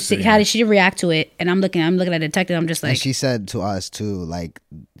she didn't react to it. And I'm looking at the detective. I'm just like, and she said to us too, like,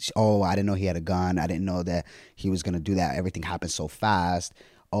 oh, I didn't know he had a gun. I didn't know that he was gonna do that. Everything happened so fast.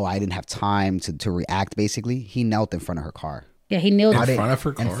 Oh, I didn't have time to react, basically. He knelt in front of her car. Yeah, he kneeled in front of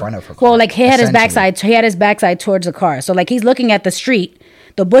her car. In front of her car. Well, like he had his backside towards the car. So like he's looking at the street.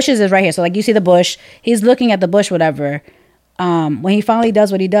 The bushes is right here. So like you see the bush. He's looking at the bush, whatever. When he finally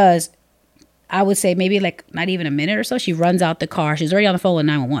does what he does, I would say maybe like not even a minute or so, she runs out the car. She's already on the phone with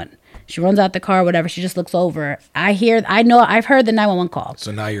 911. She runs out the car, whatever. She just looks over. I've heard the 911 call.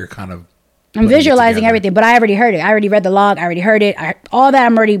 So now you're kind of I'm visualizing everything, but I already heard it. I already read the log. I already heard it. All that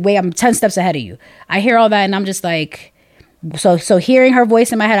I'm 10 steps ahead of you. I hear all that, and I'm just like, so hearing her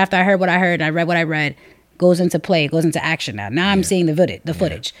voice in my head after I heard what I heard and I read what I read goes into action now. Now I'm seeing the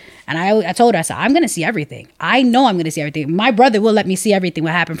footage. And I told her, I said, I'm going to see everything. I know I'm going to see everything. My brother will let me see everything,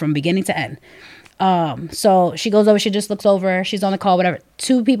 what happened from beginning to end. So she goes over, she just looks over, she's on the call, whatever.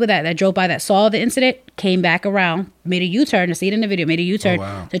 2 people that drove by that saw the incident came back around, made a U-turn, to see it in the video,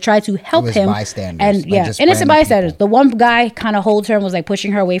 to try to help him. Bystanders. And innocent bystanders. The one guy kind of holds her and was like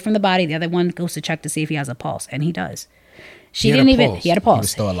pushing her away from the body. The other one goes to check to see if he has a pulse, and he does. He had a pulse. He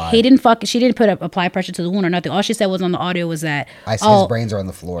was still alive. She didn't apply pressure to the wound or nothing. All she said was on the audio was that his brains are on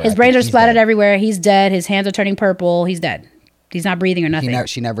the floor. His brains are splattered everywhere. He's dead. His hands are turning purple. He's dead. He's not breathing or nothing.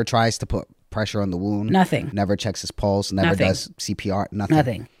 She never tries to put pressure on the wound. Nothing. Never checks his pulse. Never does CPR. Nothing.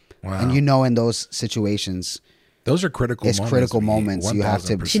 Nothing. Wow. And in those situations, Those are critical moments. It's critical moments. You have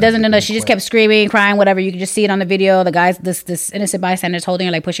to. She doesn't know. She just kept screaming, crying, whatever. You can just see it on the video. The guys, this innocent bystander is holding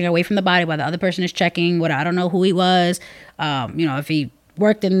her, like pushing her away from the body while the other person is checking. What I don't know who he was. If he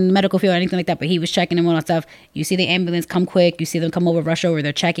worked in the medical field or anything like that, but he was checking him and all that stuff. You see the ambulance come quick. You see them come over, rush over.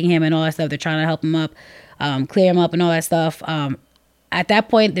 They're checking him and all that stuff. They're trying to help him up, clear him up and all that stuff. At that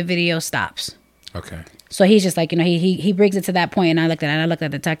point, the video stops. Okay. So he's just like, he brings it to that point, and I looked at the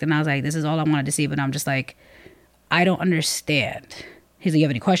detective, and I was like, this is all I wanted to see, but I'm just like, I don't understand. He's like, you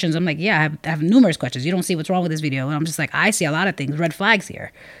have any questions? I'm like, yeah, I have numerous questions. You don't see what's wrong with this video. And I'm just like, I see a lot of things, red flags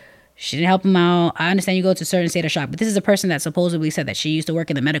here. She didn't help him out. I understand you go to a certain state of shock, but this is a person that supposedly said that she used to work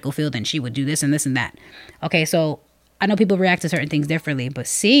in the medical field and she would do this and this and that. Okay, so I know people react to certain things differently, but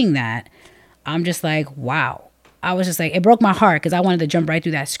seeing that, I'm just like, wow. I was just like, it broke my heart because I wanted to jump right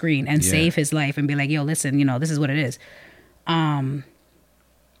through that screen and save his life and be like, yo, listen, this is what it is.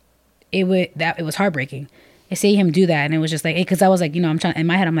 It was heartbreaking. I see him do that, and it was just like, because I was like, I'm trying in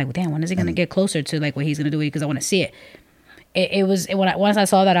my head, I'm like, well, damn, when is he gonna get closer to like what he's gonna do? Because I want to see it. Once I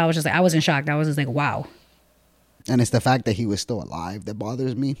saw that, I was just like, I was in shock. I was just like, wow. And it's the fact that he was still alive that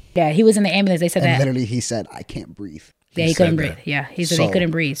bothers me. Yeah, he was in the ambulance. They said that literally he said, I can't breathe. Yeah, he couldn't breathe. Yeah, he said he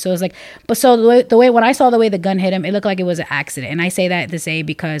couldn't breathe. So it's like, but so the way when I saw the way the gun hit him, it looked like it was an accident. And I say that to say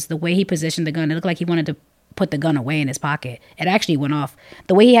because the way he positioned the gun, it looked like he wanted to put the gun away in his pocket. It actually went off.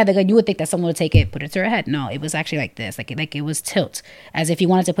 The way he had the gun, you would think that someone would take it, put it to her head. No, it was actually like this, like it was tilt, as if he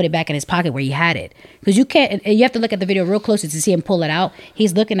wanted to put it back in his pocket where he had it. Because you have to look at the video real closely to see him pull it out.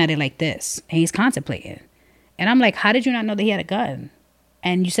 He's looking at it like this, and he's contemplating. And I'm like, how did you not know that he had a gun?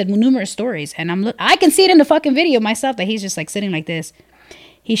 And you said numerous stories, and I can see it in the fucking video myself that he's just like sitting like this.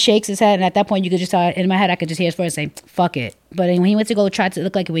 He shakes his head, and at that point, you could just tell, in my head, I could just hear his voice say, fuck it. But when he went to go try to, it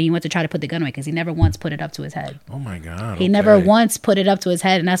looked like when he went to try to put the gun away, because he never once put it up to his head. Oh my God. He never once put it up to his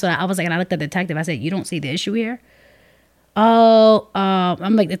head. And that's what I was like, and I looked at the detective. I said, you don't see the issue here?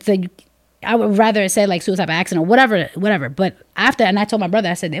 I'm like, it's like, I would rather it said like suicide by accident or whatever. But after, and I told my brother,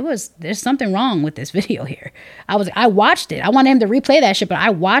 I said, there's something wrong with this video here. I watched it. I wanted him to replay that shit, but I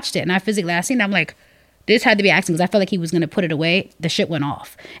watched it, and I seen it. I'm like, this had to be accident, because I felt like he was going to put it away. The shit went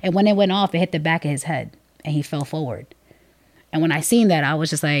off. And when it went off, it hit the back of his head, and he fell forward. And when I seen that, I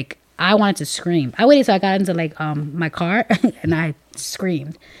was just like, I wanted to scream. I waited till I got into like my car, and I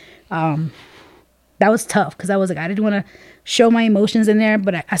screamed. That was tough, because I was like, I didn't want to show my emotions in there.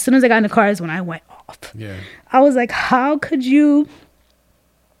 But as soon as I got in the car is when I went off. Yeah. I was like, how could you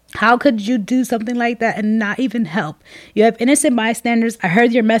do something like that and not even help? You have innocent bystanders. I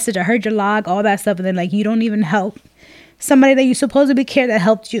heard your message. I heard your log, all that stuff. And then like, you don't even help somebody that you supposedly care that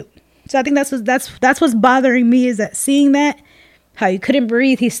helped you. So I think that's what's bothering me, is that seeing that, how he couldn't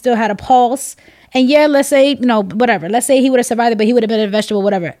breathe. He still had a pulse. And yeah, let's say, whatever. Let's say he would have survived it, but he would have been a vegetable,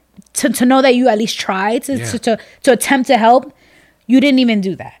 whatever. To know that you at least tried to attempt to help, you didn't even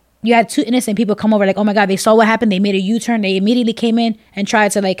do that. You had two innocent people come over like, oh my God, they saw what happened. They made a U-turn. They immediately came in and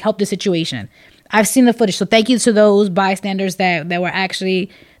tried to like help the situation. I've seen the footage. So thank you to those bystanders that were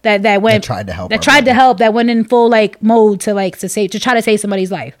actually, that tried to help. That went in full like mode to try to save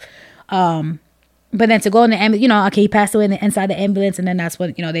somebody's life. But then to go in the ambulance, okay, he passed away inside the ambulance. And then that's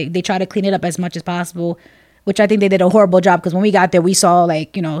when, they try to clean it up as much as possible, which I think they did a horrible job. Because when we got there, we saw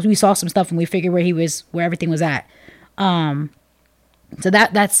we saw some stuff and we figured where everything was at. So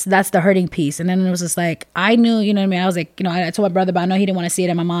that's the hurting piece. And then it was just like, I knew, what I mean? I was like, I told my brother, but I know he didn't want to see it,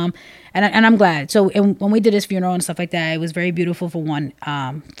 and my mom, and I'm glad. So when we did his funeral and stuff like that, it was very beautiful for one.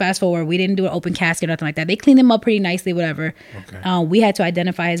 Fast forward, we didn't do an open casket or nothing like that. They cleaned him up pretty nicely, whatever. Okay. We had to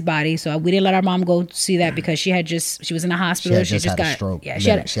identify his body. So we didn't let our mom go see that because she was in the hospital. She just got a stroke. Yeah,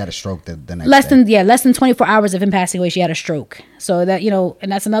 she had a stroke the next day. Less than 24 hours of him passing away, she had a stroke. So that, and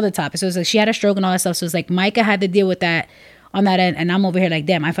that's another topic. So it's like she had a stroke and all that stuff. So it's like Micah had to deal with that on that end, and I'm over here like,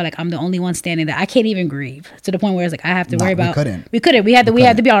 damn, I feel like I'm the only one standing there. I can't even grieve, to the point where it's like I have to worry about. We couldn't. We had to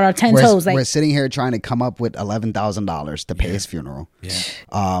be on our 10 toes. Like, we're sitting here trying to come up with $11,000 to pay his funeral. Yeah.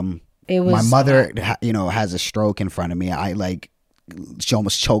 It was my mother. Has a stroke in front of me. She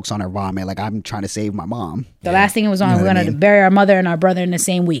almost chokes on her vomit. Like, I'm trying to save my mom. The last thing it was on, we're going to bury our mother and our brother in the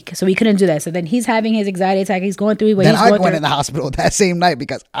same week. So we couldn't do that. So then he's having his anxiety attack. He's going through what he's going through. Then I went in the hospital that same night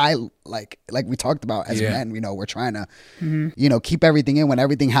because I, like we talked about as men, we're trying to, keep everything in. When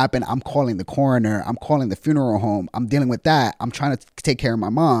everything happened, I'm calling the coroner. I'm calling the funeral home. I'm dealing with that. I'm trying to take care of my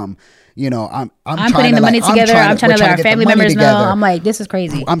mom. I'm putting the money together. I'm trying to let our family members know. I'm like, this is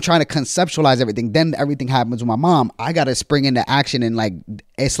crazy. I'm trying to conceptualize everything. Then everything happens with my mom. I got to spring into action, and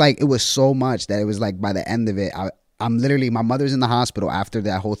it's like it was so much that it was like by the end of it, I'm literally, my mother's in the hospital after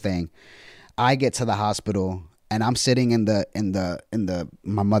that whole thing. I get to the hospital And I'm sitting in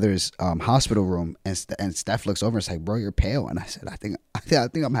my mother's hospital room, and Steph looks over and is like, "Bro, you're pale." And I said, "I think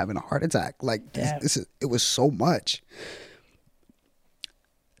I'm having a heart attack." Like it was so much.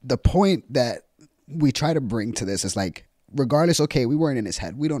 The point that we try to bring to this is like, regardless, okay, we weren't in his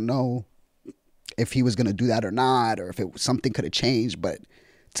head. We don't know if he was gonna do that or not, or if something could have changed. But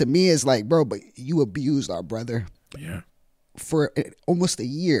to me, it's like, bro, but you abused our brother. Yeah. For almost a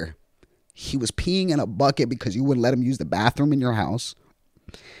year. He was peeing in a bucket because you wouldn't let him use the bathroom in your house.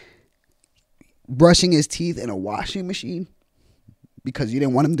 Brushing his teeth in a washing machine because you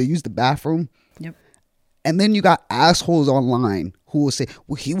didn't want him to use the bathroom. Yep. And then you got assholes online who will say,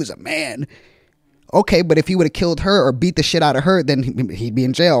 well, he was a man. Okay, but if he would have killed her or beat the shit out of her, then he'd be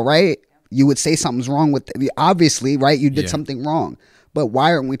in jail, right? You would say something's wrong with it. Obviously, right? You did something wrong. But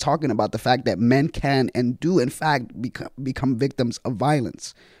why aren't we talking about the fact that men can and do, in fact, become victims of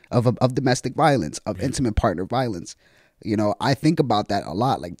violence? Of domestic violence, of intimate partner violence. You know, I think about that a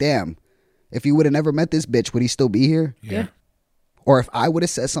lot. Like, damn, if you would have never met this bitch, would he still be here? Yeah. Or if I would have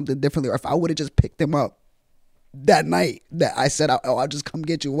said something differently, or if I would have just picked him up that night that I said, I'll just come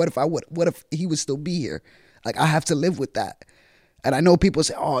get you. What if he would still be here? Like, I have to live with that. And I know people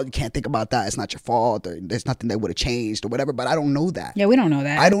say, oh, you can't think about that. It's not your fault, or there's nothing that would have changed or whatever. But I don't know that. Yeah, we don't know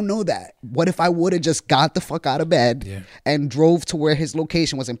that. I don't know that. What if I would have just got the fuck out of bed and drove to where his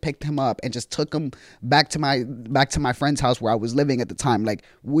location was and picked him up and just took him back to my friend's house where I was living at the time? Like,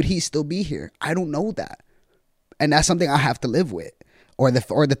 would he still be here? I don't know that. And that's something I have to live with. Or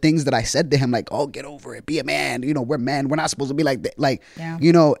the things that I said to him, like, oh, get over it, be a man. You know, we're men. We're not supposed to be like that. Like,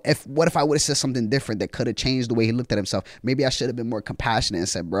 you know, what if I would have said something different that could have changed the way he looked at himself? Maybe I should have been more compassionate and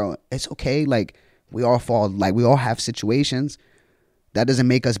said, bro, it's okay. Like, we all have situations. That doesn't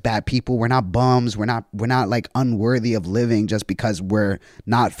make us bad people. We're not bums. We're not like unworthy of living just because we're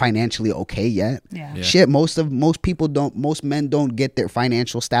not financially okay yet. Yeah. Shit, most men don't get their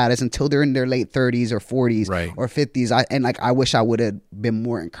financial status until they're in their late 30s or 40s or 50s. I wish I would have been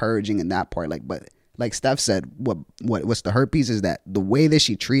more encouraging in that part. But like Steph said, what's the hurt piece is that the way that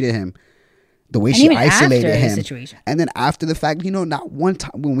she treated him, the way she isolated him, and then after the fact, you know, not one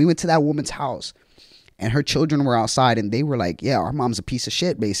time when we went to that woman's house, and her children were outside and they were like, yeah, our mom's a piece of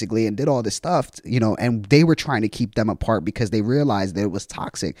shit, basically, and did all this stuff, you know, and they were trying to keep them apart because they realized that it was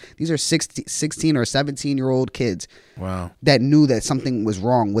toxic. These are 16 or 17-year-old kids that knew that something was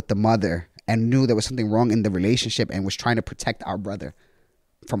wrong with the mother and knew there was something wrong in the relationship and was trying to protect our brother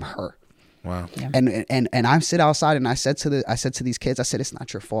from her. Wow. Yeah. And I sit outside and I said to these kids, I said, it's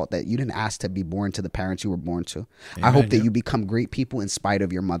not your fault that you didn't ask to be born to the parents you were born to. Amen, I hope that you become great people in spite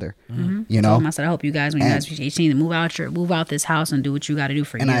of your mother. Mm-hmm. You know? I said, I hope you guys, when you guys need to move out this house and do what you got to do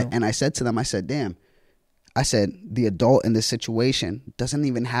for you. And I said to them, I said, damn. I said, the adult in this situation doesn't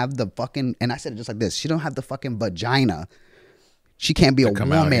even have the fucking, and I said it just like this, she don't have the fucking vagina. She can't be a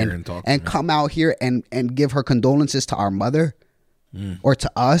woman and come out here and give her condolences to our mother or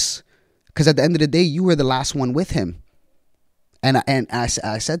to us. Because at the end of the day, you were the last one with him. And I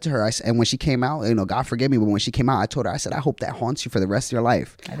said to her, and when she came out, you know, God forgive me, but when she came out, I told her, I said, I hope that haunts you for the rest of your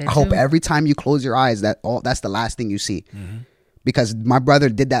life. I hope every time you close your eyes, that's the last thing you see. Mm-hmm. Because my brother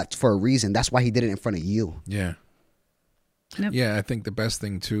did that for a reason. That's why he did it in front of you. Yeah. Yep. Yeah, I think the best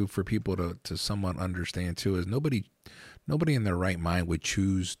thing, too, for people to somewhat understand, too, is nobody in their right mind would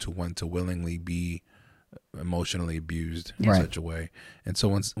choose to want to willingly be emotionally abused in such a way. And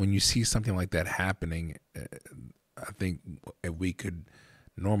so when you see something like that happening, I think if we could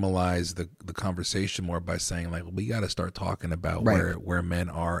normalize the conversation more by saying, like, we got to start talking about where men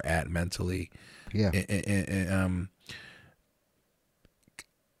are at mentally. Yeah. You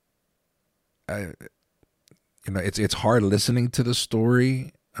know, it's hard listening to the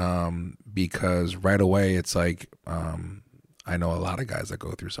story because right away it's like, I know a lot of guys that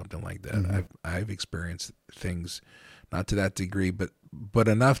go through something like that. Mm-hmm. I've experienced things, not to that degree, but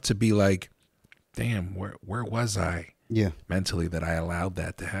enough to be like, damn, where was I mentally that I allowed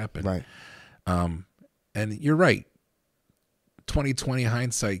that to happen? Right. And you're right. 20/20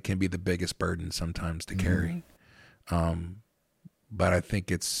 hindsight can be the biggest burden sometimes to carry. But I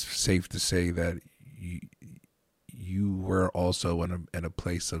think it's safe to say that you were also in a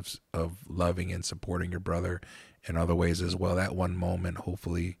place of loving and supporting your brother in other ways as well. That one moment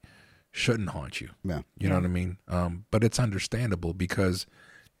hopefully shouldn't haunt you. Yeah. You know what I mean? But it's understandable because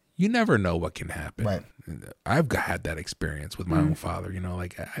you never know what can happen. Right. I've had that experience with my own father. You know,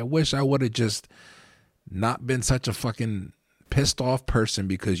 like, I wish I would have just not been such a fucking pissed off person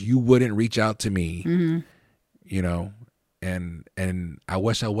because you wouldn't reach out to me, you know, and I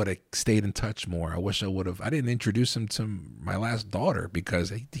wish I would have stayed in touch more. I wish I didn't introduce him to my last daughter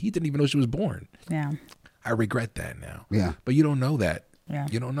because he didn't even know she was born. Yeah. I regret that now. Yeah. But you don't know that. Yeah.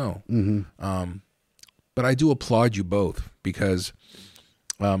 You don't know. Mm-hmm. But I do applaud you both because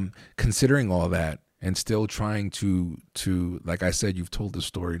considering all that and still trying to, like I said, you've told the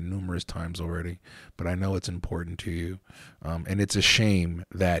story numerous times already, but I know it's important to you. And it's a shame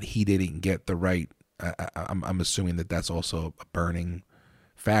that he didn't get the right, I'm assuming that that's also a burning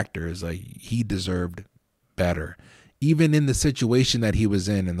factor, is like he deserved better. Even in the situation that he was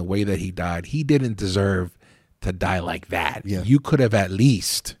in and the way that he died, he didn't deserve to die like that. Yeah. You could have at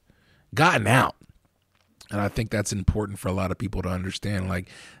least gotten out. And I think that's important for a lot of people to understand. Like,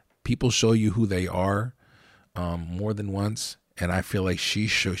 people show you who they are more than once. And I feel like she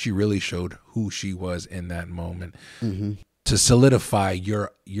really showed who she was in that moment to solidify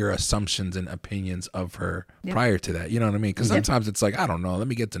your assumptions and opinions of her prior to that. You know what I mean? Because sometimes it's like, I don't know, let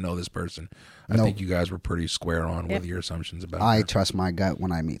me get to know this person. I think you guys were pretty square on with your assumptions about I her. trust my gut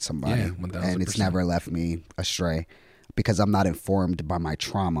when I meet somebody. Yeah, 1000%. And it's never left me astray because I'm not informed by my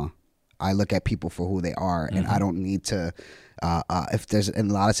trauma. I look at people for who they are, and I don't need to, if there's in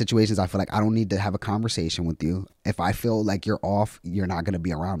a lot of situations, I feel like I don't need to have a conversation with you. If I feel like you're off, you're not going to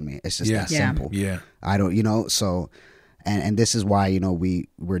be around me. It's just that simple. Yeah. I don't, so, and this is why,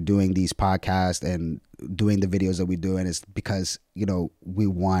 we're doing these podcasts and doing the videos that we do. And it's because, we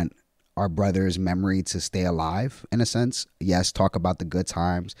want our brother's memory to stay alive in a sense. Yes. Talk about the good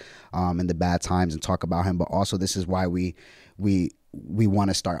times, and the bad times and talk about him. But also this is why we want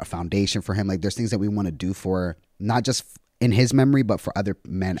to start a foundation for him. Like, there's things that we want to do for not just in his memory, but for other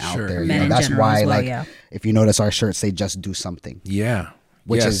men out there. Men in that's general why, as well, like, if you notice our shirts, they just do something. Yeah.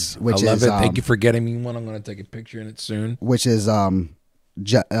 Which I love is it. Thank you for getting me one. I'm going to take a picture in it soon. Which is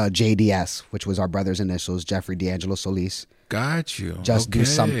JDS, which was our brother's initials, Jeffrey D'Angelo Solis. Got you. Just do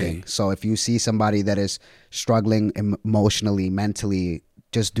something. So if you see somebody that is struggling emotionally, mentally,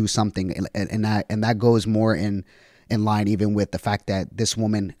 just do something. And that goes more in line even with the fact that this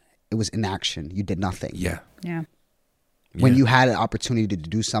woman, it was inaction. You did nothing. Yeah. Yeah. When you had an opportunity to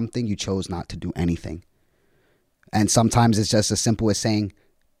do something, you chose not to do anything. And sometimes it's just as simple as saying,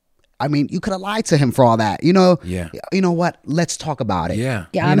 I mean, you could have lied to him for all that. Yeah. You know what? Let's talk about it. Yeah.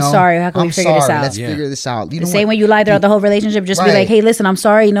 Yeah, I'm sorry. How can we figure this out? Let's figure this out. The same way you lied throughout the whole relationship, just be like, hey, listen, I'm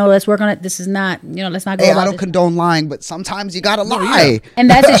sorry. Let's work on it. This is not, let's not go about I don't condone lying, but sometimes you got to lie. Yeah. In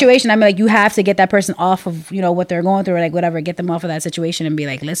that situation, I mean, like, you have to get that person off of, what they're going through or like whatever, get them off of that situation and be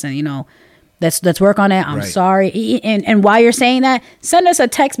like, listen, let's work on it. I'm sorry. And while you're saying that, send us a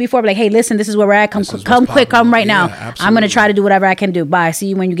text before, like, hey, listen, this is where we're at. Come quick, come right now. Absolutely. I'm going to try to do whatever I can do. Bye. See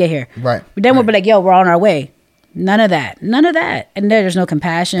you when you get here. Right. But then we'll be like, yo, we're on our way. None of that. And there's no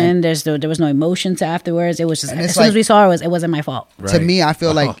compassion. There was no emotions afterwards. It was just, as soon as we saw it wasn't my fault. Right. To me, I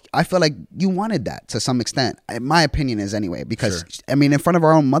feel like you wanted that to some extent. My opinion is anyway, because I mean, in front of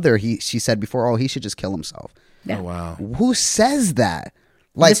our own mother, she said before, he should just kill himself. Yeah. Oh, wow. Who says that?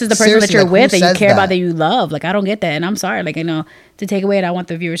 Like, this is the person that you're with, that you care about, that you love. Like, I don't get that. And I'm sorry. Like, to take away it, I want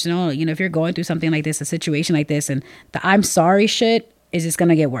the viewers to know, if you're going through something like this, a situation like this, and the I'm sorry shit is just going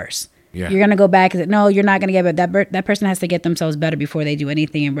to get worse. Yeah. You're going to go back and say, no, you're not going to get better. That person has to get themselves better before they do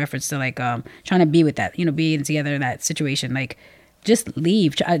anything in reference to, like, trying to be with that, being together in that situation. Like, just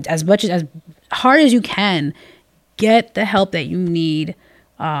leave. As hard as you can, get the help that you need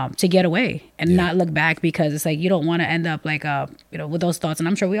to get away and not look back, because it's like, you don't want to end up like, with those thoughts. And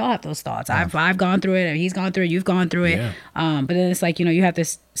I'm sure we all have those thoughts. I've gone through it, or he's gone through it, you've gone through it. Yeah. But then it's like, you have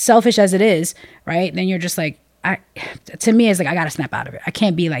this, selfish as it is, right? Then you're just like, to me, it's like, I got to snap out of it. I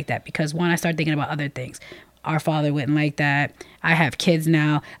can't be like that, because one, I start thinking about other things. Our father wouldn't like that. I have kids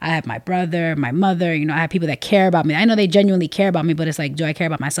now. I have my brother, my mother, I have people that care about me. I know they genuinely care about me, but it's like, do I care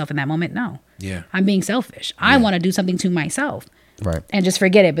about myself in that moment? No. Yeah. I'm being selfish. I want to do something to myself. Right. And just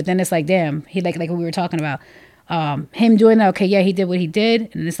forget it. But then it's like, damn, he like what we were talking about, him doing that. Okay, yeah, he did what he did,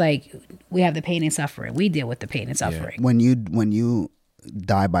 and it's like, we have the pain and suffering. We deal with the pain and suffering. When you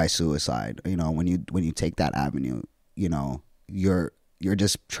die by suicide, when you take that avenue, you're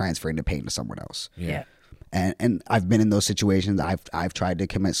just transferring the pain to someone else. Yeah. And I've been in those situations. I've tried to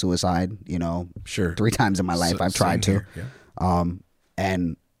commit suicide. 3 times in my life I've tried to. Yeah.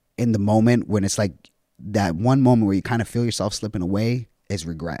 And in the moment when it's like, that one moment where you kind of feel yourself slipping away is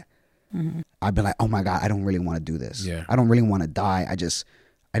regret. Mm-hmm. I've been like, oh my God, I don't really want to do this. Yeah. I don't really want to die. I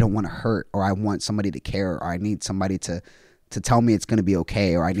don't want to hurt, or I want somebody to care, or I need somebody to tell me it's going to be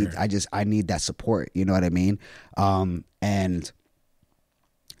okay. Or I need that support. You know what I mean? And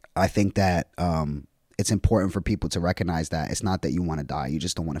I think that, it's important for people to recognize that it's not that you want to die. You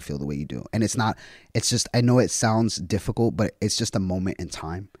just don't want to feel the way you do. And it's just, I know it sounds difficult, but it's just a moment in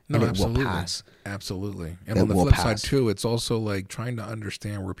time. And it will pass. Absolutely. And on the flip side too, it's also like trying to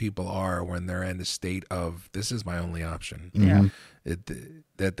understand where people are when they're in a state of, this is my only option. Yeah.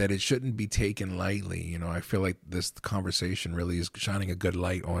 That it shouldn't be taken lightly. You know, I feel like this conversation really is shining a good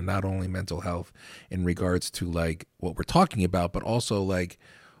light on not only mental health in regards to like what we're talking about, but also like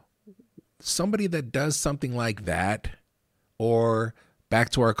somebody that does something like that, or back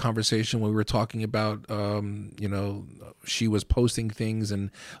to our conversation when we were talking about, you know, she was posting things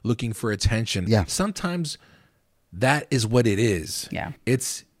and looking for attention. Yeah. Sometimes that is what it is. Yeah.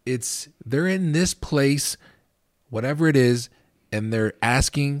 It's they're in this place, whatever it is, and they're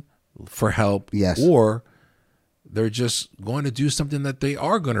asking for help. Yes. Or they're just going to do something that they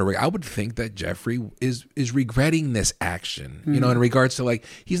are going to. I would think that Jeffrey is regretting this action, you know, in regards to like,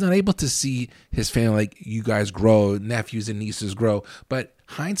 he's not able to see his family, like you guys grow, nephews and nieces grow, but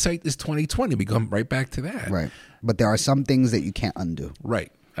hindsight is 20/20. We come right back to that. Right. But there are some things that you can't undo.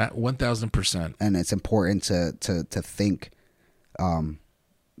 Right. At 1000%. And it's important to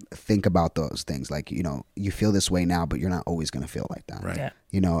think about those things. Like, you know, you feel this way now, but you're not always going to feel like that. Right. Yeah.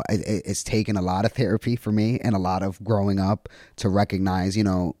 You know, it's taken a lot of therapy for me and a lot of growing up to recognize, you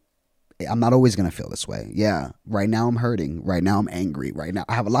know, I'm not always going to feel this way. Yeah. Right now I'm hurting. Right now I'm angry. Right now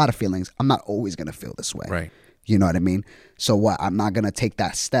I have a lot of feelings. I'm not always going to feel this way. Right. You know what I mean? So what? I'm not going to take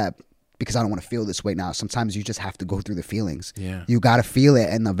that step because I don't want to feel this way now. Sometimes you just have to go through the feelings. Yeah. You got to feel it,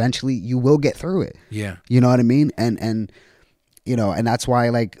 and eventually you will get through it. Yeah. You know what I mean? And you know, and that's why,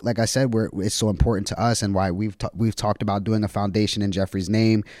 like I said, it's so important to us, and why we've talked about doing a foundation in Jeffrey's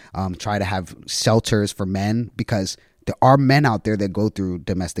name, try to have shelters for men, because there are men out there that go through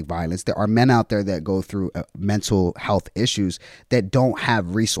domestic violence. There are men out there that go through mental health issues that don't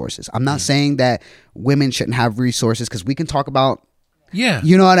have resources. I'm not saying that women shouldn't have resources, because we can talk about. Yeah,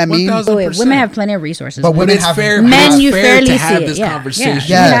 you know what I mean. Women have plenty of resources, but women it's have fair. Men, you fair fairly to have see it. this conversation.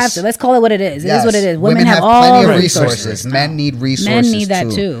 Yeah. You have to. Let's call it what it is. It is what it is. Women have all plenty of resources. Men need resources. Men need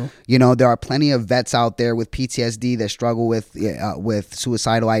that too. You know, there are plenty of vets out there with PTSD that struggle with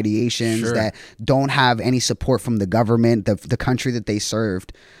suicidal ideations, that don't have any support from the government, the country that they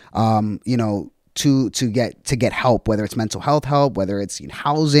served. You know, to get help, whether it's mental health help, whether it's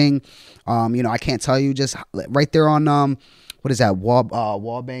housing. You know, I can't tell you, just right there on what is that?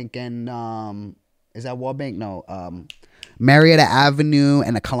 Wallbank and is that Wallbank? No, Marietta Avenue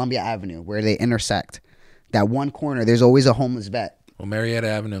and Columbia Avenue, where they intersect. That one corner, there's always a homeless vet. Well, Marietta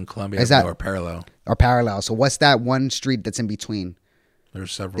Avenue and Columbia Avenue are parallel. Are parallel. So what's that one street that's in between?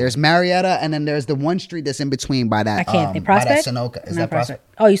 There's several. There's Marietta, and then there's the one street that's in between by that. I can't. The Prospect? By that Sunoco. Is that Prospect?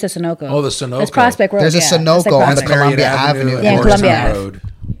 Oh, you said Sunoco. Oh, the Sunoco. There's Prospect Road. There's a Sunoco on the Columbia Avenue. Yeah, Columbia Road.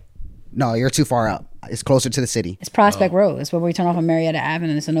 No, you're too far up. It's closer to the city. It's Prospect Road. It's where we turn off on Marietta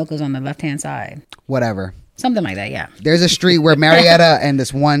Avenue, and the Sunoco's on the left-hand side. Whatever. Something like that, yeah. There's a street where Marietta and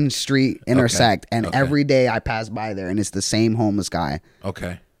this one street intersect, and every day I pass by there, and it's the same homeless guy.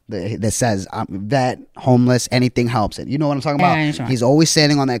 Okay. That says, vet, homeless, anything helps it. You know what I'm talking about? Yeah, he's always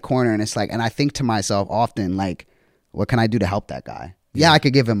standing on that corner, and it's like, and I think to myself often, like, what can I do to help that guy? Yeah, I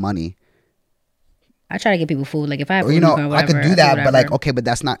could give him money. I try to get people food. Like if I have food, you know, whatever, I could do that, but like, okay, but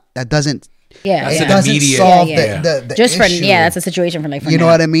that doesn't. Yeah, it doesn't solve the just issue. for that's a situation for like. You know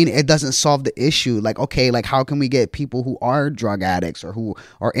what I mean? It doesn't solve the issue. Like, okay, like how can we get people who are drug addicts or who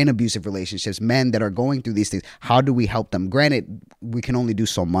are in abusive relationships, men that are going through these things? How do we help them? Granted, we can only do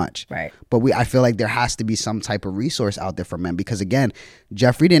so much, right? But I feel like there has to be some type of resource out there for men, because again,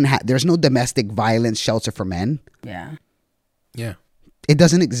 Jeffrey didn't have. There's no domestic violence shelter for men. Yeah. Yeah. It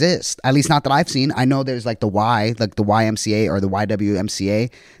doesn't exist, at least not that I've seen. I know there's like the YMCA or the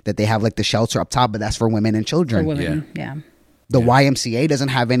YWMCA, that they have like the shelter up top, but that's for women and children. For women, yeah. The YMCA doesn't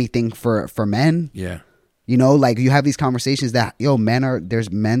have anything for men. Yeah. You know, like you have these conversations that,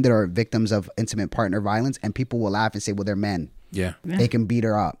 there's men that are victims of intimate partner violence, and people will laugh and say, well, they're men. Yeah. They can beat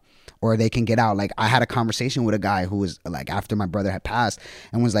her up or they can get out. Like I had a conversation with a guy who was like, after my brother had passed,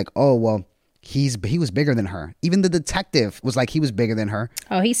 and was like, oh, well, he was bigger than her. Even the detective was like, he was bigger than her.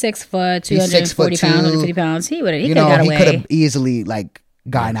 Oh, he's 6 foot, 240 pounds, 150 pounds. He could have got away. He could have easily like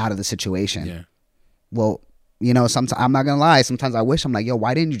gotten out of the situation. Yeah. Well, you know, sometimes I'm not gonna lie. Sometimes I wish, I'm like, yo,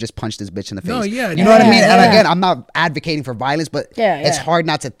 why didn't you just punch this bitch in the face? No, yeah, you know what I mean. And again, I'm not advocating for violence, but it's hard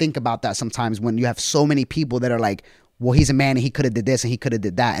not to think about that sometimes when you have so many people that are like, well, he's a man and he could have did this and he could have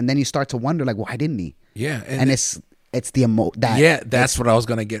did that, and then you start to wonder, like, why didn't he? Yeah, and it's the that's what I was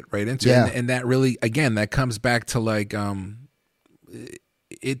gonna get right into. Yeah. And that really, again, that comes back to like,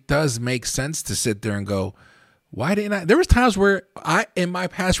 it does make sense to sit there and go, Why didn't I? There was times where in my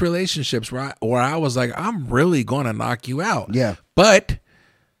past relationships where I was like, I'm really going to knock you out. Yeah. But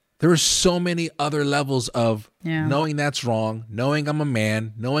there were so many other levels of knowing that's wrong, knowing I'm a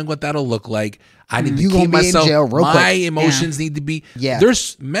man, knowing what that'll look like. I need to keep myself. My emotions need to be. Yeah.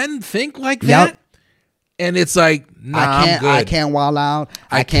 There's men think like that. And it's like, I'm good. I can't wild out.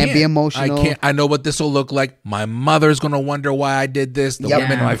 I can't be emotional. I know what this will look like. My mother's going to wonder why I did this. The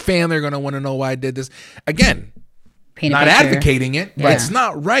women in my family are going to want to know why I did this. Again, not advocating it. Yeah. It's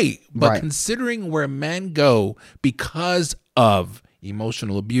not right. But considering where men go because of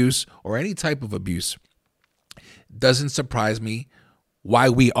emotional abuse or any type of abuse, doesn't surprise me why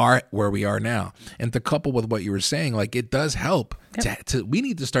we are where we are now. And to couple with what you were saying, like, it does help. We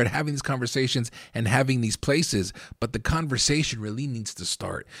need to start having these conversations and having these places, but the conversation really needs to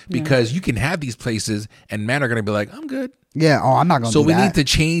start because you can have these places and men are going to be like, I'm good. Yeah. Oh, I'm not going to do that. So we need to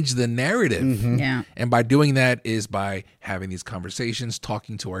change the narrative. Mm-hmm. Yeah. And by doing that is by having these conversations,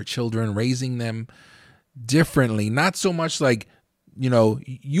 talking to our children, raising them differently. Not so much like,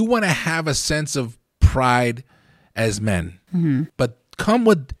 you want to have a sense of pride as men, but come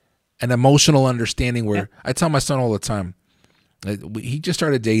with an emotional understanding where I tell my son all the time, he just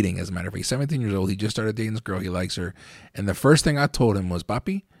started dating, as a matter of fact. He's 17 years old. He just started dating this girl. He likes her. And the first thing I told him was,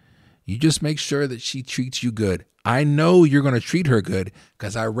 Papi, you just make sure that she treats you good. I know you're going to treat her good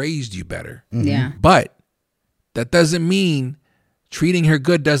because I raised you better. Mm-hmm. Yeah. But that doesn't mean treating her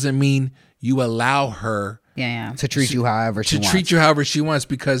good doesn't mean you allow her to treat you however she wants. To treat you however she wants,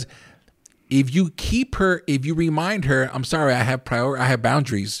 because if you remind her, I'm sorry, I have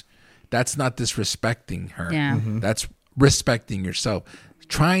boundaries, that's not disrespecting her. Yeah. Mm-hmm. That's respecting yourself.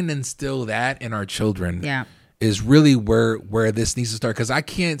 Trying to instill that in our children is really where this needs to start. Because I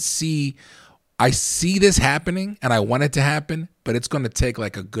see this happening and I want it to happen, but it's going to take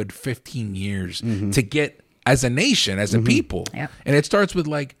like a good 15 years to get as a nation, as a people. Yep. And it starts with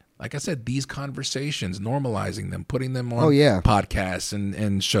like I said, these conversations, normalizing them, putting them on podcasts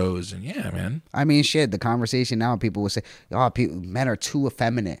and shows. And man. I mean, shit, the conversation now, people will say, men are too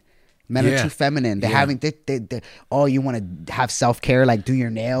effeminate. Men are too feminine. They're having, you want to have self-care, like do your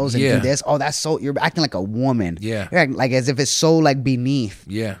nails and do this. Oh, that's so, you're acting like a woman. Yeah. You're acting like as if it's so like beneath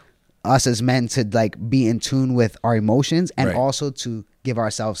us as men to like be in tune with our emotions and also to give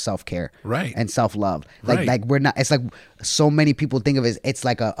ourselves self-care and self-love. Like we're not, it's like so many people think of it as it's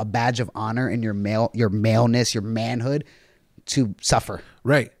like a badge of honor in your maleness, your manhood to suffer.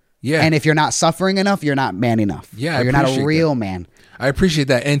 Right. Yeah. And if you're not suffering enough, you're not man enough. Yeah. Or you're not a real man. I appreciate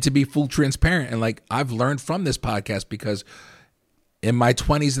that. And to be full transparent, and like I've learned from this podcast because in my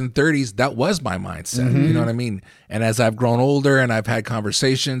 20s and 30s, that was my mindset. Mm-hmm. You know what I mean? And as I've grown older and I've had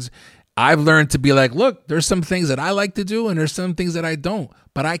conversations, I've learned to be like, look, there's some things that I like to do and there's some things that I don't,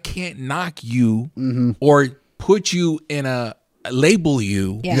 but I can't knock you or put you in label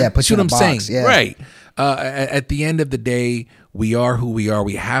you. Yeah, put you in a box. Saying? Yeah. Right. At the end of the day, we are who we are.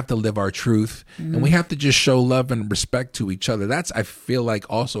 We have to live our truth and we have to just show love and respect to each other. That's, I feel like,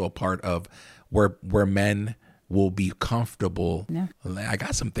 also a part of where men will be comfortable. Yeah. I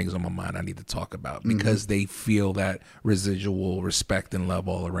got some things on my mind I need to talk about because they feel that residual respect and love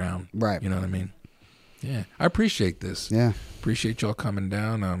all around. Right. You know what I mean? Yeah. I appreciate this. Yeah. Appreciate y'all coming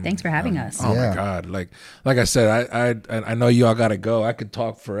down. Thanks for having us. Oh my God. Like I said, I know y'all gotta go. I could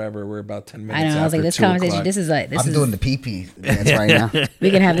talk forever. We're about 10 minutes. I know. I was like, this conversation, this is I'm doing the pee dance right now.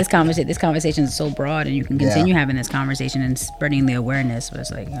 We can have this conversation. This conversation is so broad and you can continue having this conversation and spreading the awareness. But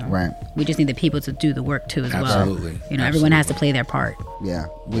it's like, we just need the people to do the work too as well. Absolutely. Everyone has to play their part. Yeah.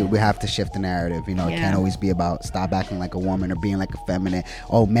 We have to shift the narrative. It can't always be about stop acting like a woman or being like a feminine.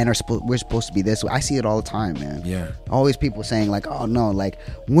 Oh, we're supposed to be this way. I see it all the time, man. Yeah. Always people saying like, oh no, like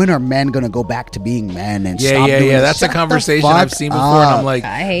when are men gonna go back to being men and stop doing this? That's a conversation I've seen before, and I'm like,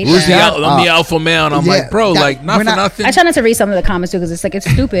 I hate I'm the alpha male, and I'm like, bro, like not for nothing. I try not to read some of the comments too because it's like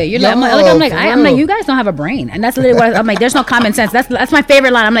it's stupid. You're like, I'm like, you guys don't have a brain, and that's literally what I'm like. There's no common sense. That's my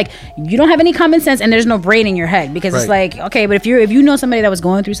favorite line. I'm like, you don't have any common sense, and there's no brain in your head because it's like, okay, but if you know somebody that was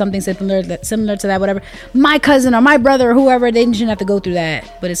going through something similar to that, whatever, my cousin or my brother or whoever, they shouldn't have to go through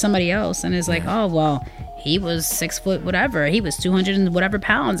that, but it's somebody else, and it's like, oh well. He was 6 foot whatever. He was 200 and whatever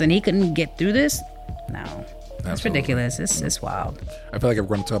pounds, and he couldn't get through this. No, that's ridiculous. It's wild. I feel like if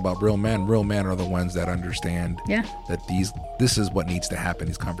we're going to talk about real men are the ones that understand that this is what needs to happen.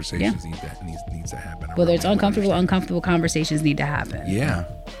 These conversations needs to happen. Whether it's uncomfortable conversations need to happen. Yeah,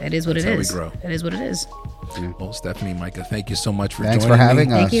 it is what it is. It is what it is. Yeah. Well, Stephanie, Micah, thank you so much for joining me. Thanks for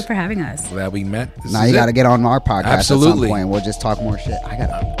having us. Thank you for having us. Glad we met. Now you got to get on our podcast at some point. We'll just talk more shit. I got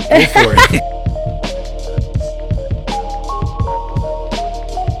to go for it.